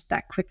then it's just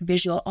that quick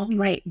visual. Oh,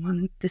 right,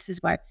 Mom, this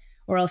is what,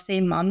 or I'll say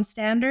mom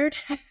standard.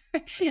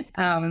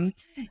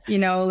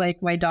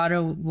 Like my daughter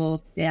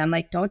I'm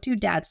like, don't do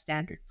dad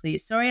standard,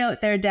 please. Sorry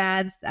out there,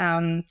 dads.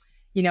 I'm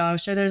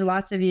sure there's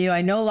lots of you.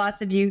 I know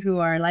lots of you who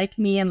are like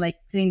me and like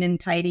clean and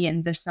tidy.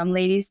 And there's some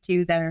ladies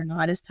too that are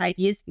not as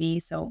tidy as me.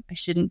 So I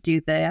shouldn't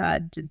do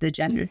the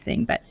gender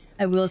thing. But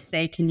I will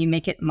say, can you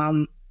make it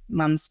mom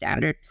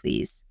standard,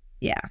 please?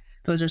 Yeah,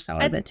 those are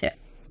some of the tips.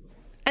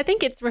 I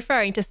think it's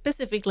referring to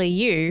specifically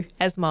you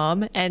as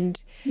mom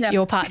and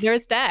your partner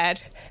as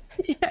dad.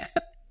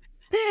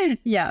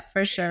 Yeah,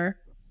 for sure.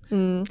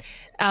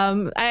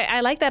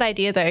 I like that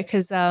idea though,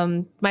 because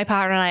my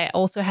partner and I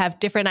also have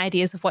different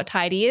ideas of what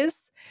tidy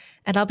is.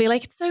 And I'll be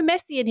like, it's so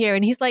messy in here.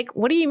 And he's like,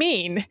 what do you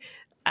mean?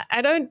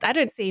 I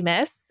don't see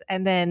mess.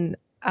 And then,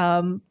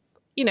 I'll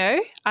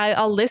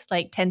list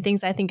like 10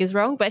 things I think is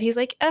wrong, but he's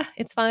like,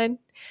 it's fine.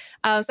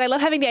 So I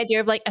love having the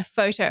idea of like a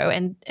photo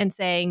and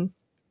saying,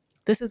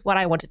 this is what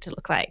I want it to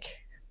look like.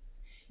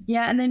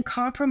 Yeah. And then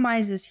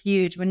compromise is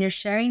huge. When you're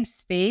sharing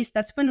space,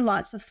 that's when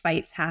lots of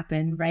fights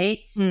happen, right?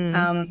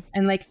 And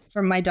like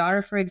for my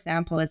daughter, for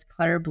example, is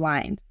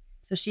colorblind.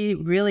 So she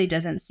really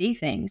doesn't see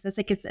things. It's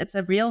like, it's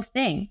a real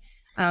thing.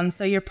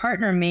 So your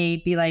partner may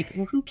be like,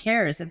 well, who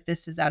cares if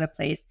this is out of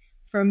place?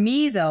 For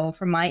me though,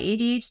 for my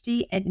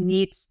ADHD, it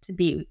needs to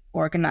be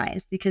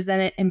organized because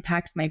then it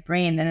impacts my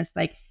brain. Then it's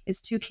like,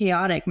 it's too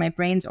chaotic. My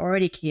brain's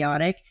already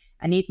chaotic.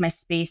 I need my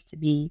space to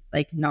be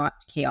like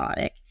not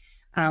chaotic.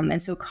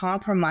 And so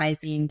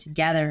compromising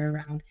together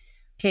around,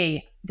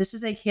 okay, this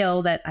is a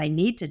hill that I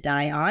need to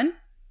die on.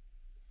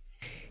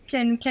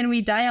 Can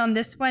we die on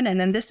this one? And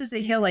then this is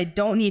a hill I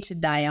don't need to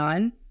die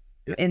on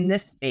in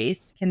this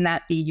space. Can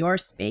that be your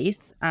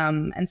space?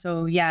 And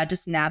so, yeah,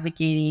 just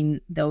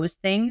navigating those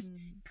things.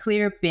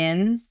 Clear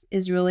bins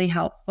is really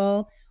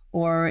helpful.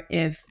 Or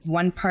if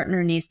one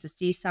partner needs to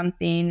see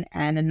something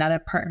and another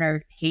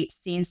partner hates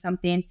seeing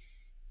something,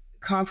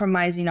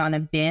 compromising on a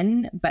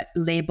bin, but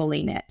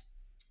labeling it.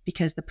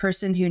 Because the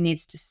person who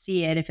needs to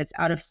see it, if it's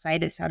out of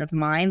sight, it's out of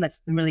mind.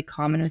 That's really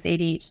common with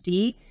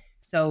ADHD.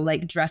 So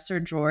like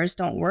dresser drawers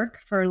don't work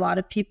for a lot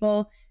of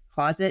people.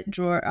 Closet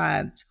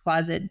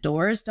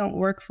doors don't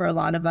work for a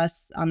lot of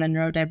us on the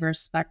neurodiverse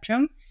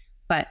spectrum.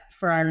 But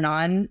for our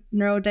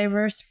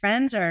non-neurodiverse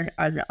friends, our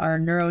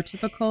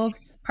neurotypical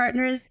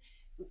partners,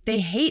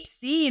 they hate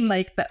seeing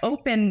like the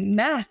open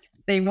mess.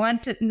 They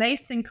want it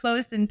nice and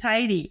close and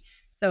tidy.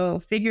 So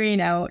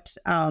figuring out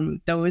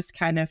those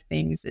kind of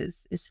things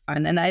is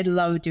fun. And I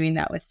love doing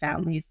that with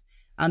families.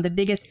 The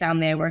biggest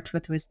family I worked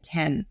with was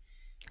 10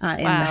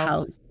 in the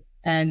house,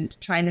 and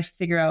trying to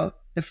figure out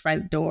the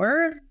front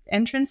door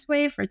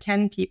entranceway for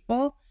 10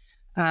 people.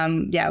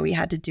 We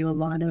had to do a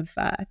lot of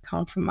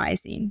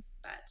compromising,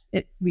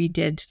 but we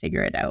did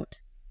figure it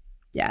out.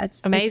 Yeah, it's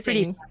amazing. It's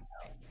pretty fun.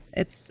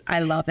 I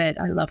love it.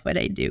 I love what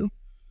I do.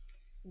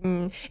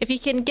 If you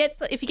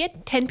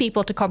get 10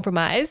 people to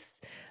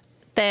compromise,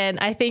 then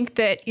I think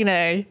that,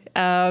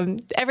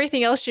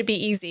 everything else should be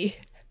easy.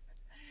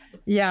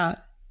 Yeah.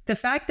 The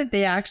fact that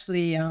they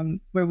actually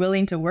were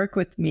willing to work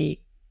with me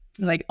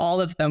like all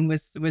of them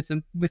was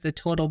a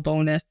total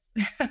bonus.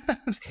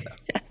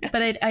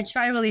 But I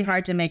try really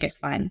hard to make it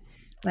fun.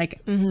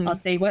 Like I'll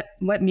say,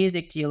 what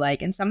music do you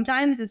like? And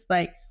sometimes it's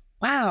like,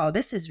 wow,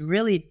 this is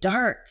really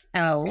dark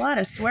and a lot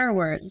of swear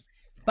words.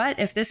 But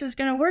if this is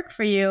going to work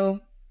for you,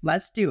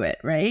 let's do it,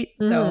 right?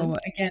 So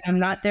again, I'm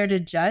not there to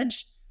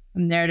judge.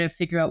 I'm there to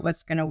figure out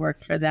what's going to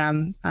work for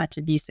them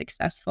to be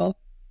successful.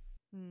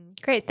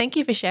 Great. Thank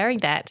you for sharing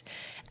that.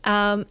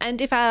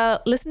 And if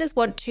our listeners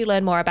want to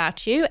learn more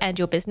about you and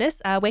your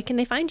business, where can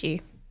they find you?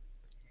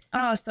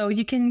 So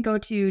you can go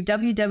to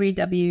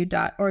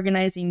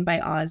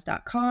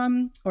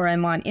www.organizingbyOz.com, or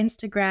I'm on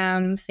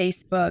Instagram,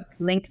 Facebook,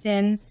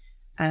 LinkedIn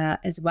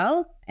as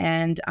well.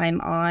 And I'm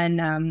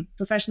on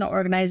Professional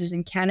Organizers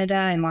in Canada.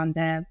 I'm on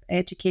the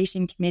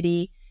Education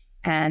Committee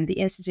and the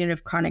Institute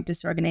of Chronic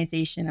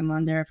Disorganization. I'm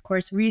on their, of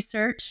course,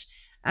 research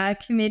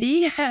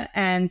committee.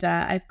 And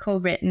I've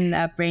co-written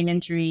Brain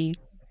Injury.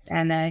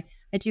 And I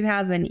do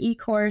have an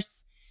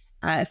e-course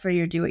for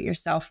your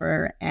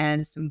do-it-yourselfer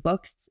and some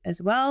books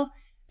as well.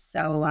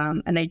 So,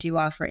 and I do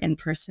offer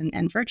in-person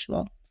and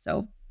virtual.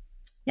 So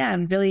yeah,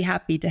 I'm really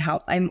happy to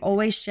help. I'm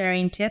always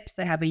sharing tips.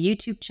 I have a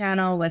YouTube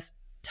channel with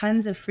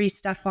tons of free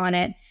stuff on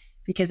it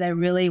because I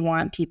really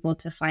want people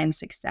to find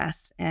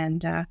success.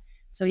 And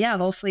so yeah,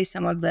 hopefully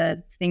some of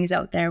the things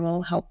out there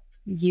will help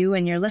you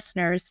and your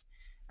listeners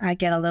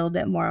get a little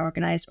bit more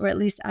organized, or at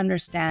least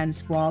understand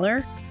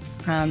Squalor.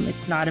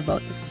 It's not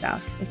about the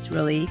stuff. It's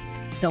really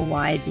the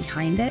why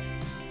behind it.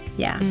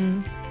 Yeah.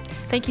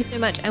 Thank you so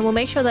much. And we'll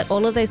make sure that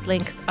all of those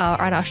links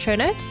are on our show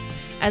notes,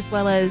 as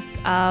well as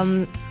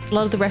a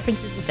lot of the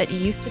references that you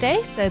used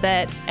today, so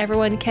that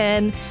everyone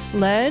can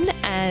learn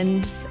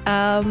and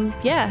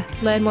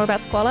learn more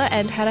about Squalor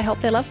and how to help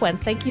their loved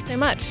ones. Thank you so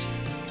much.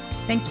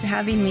 Thanks for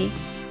having me.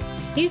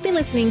 You've been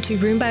listening to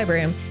Room by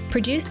Room,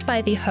 produced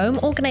by the Home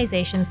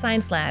Organisation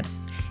Science Labs,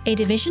 a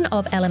division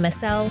of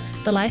LMSL,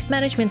 the Life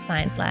Management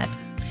Science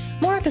Labs.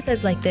 More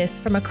episodes like this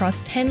from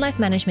across 10 life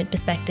management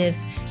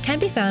perspectives can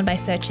be found by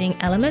searching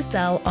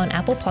LMSL on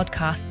Apple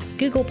Podcasts,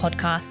 Google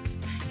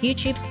Podcasts,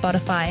 YouTube,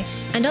 Spotify,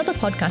 and other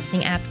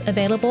podcasting apps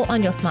available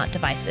on your smart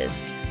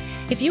devices.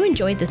 If you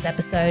enjoyed this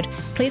episode,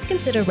 please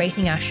consider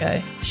rating our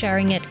show,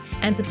 sharing it,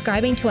 and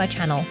subscribing to our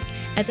channel,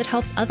 as it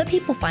helps other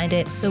people find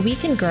it so we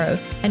can grow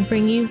and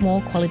bring you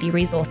more quality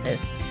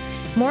resources.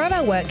 More of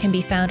our work can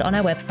be found on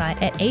our website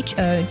at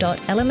ho.lmsl.net,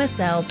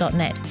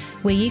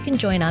 where you can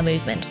join our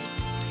movement.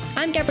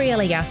 I'm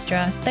Gabriella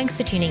Yastra. Thanks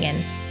for tuning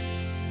in.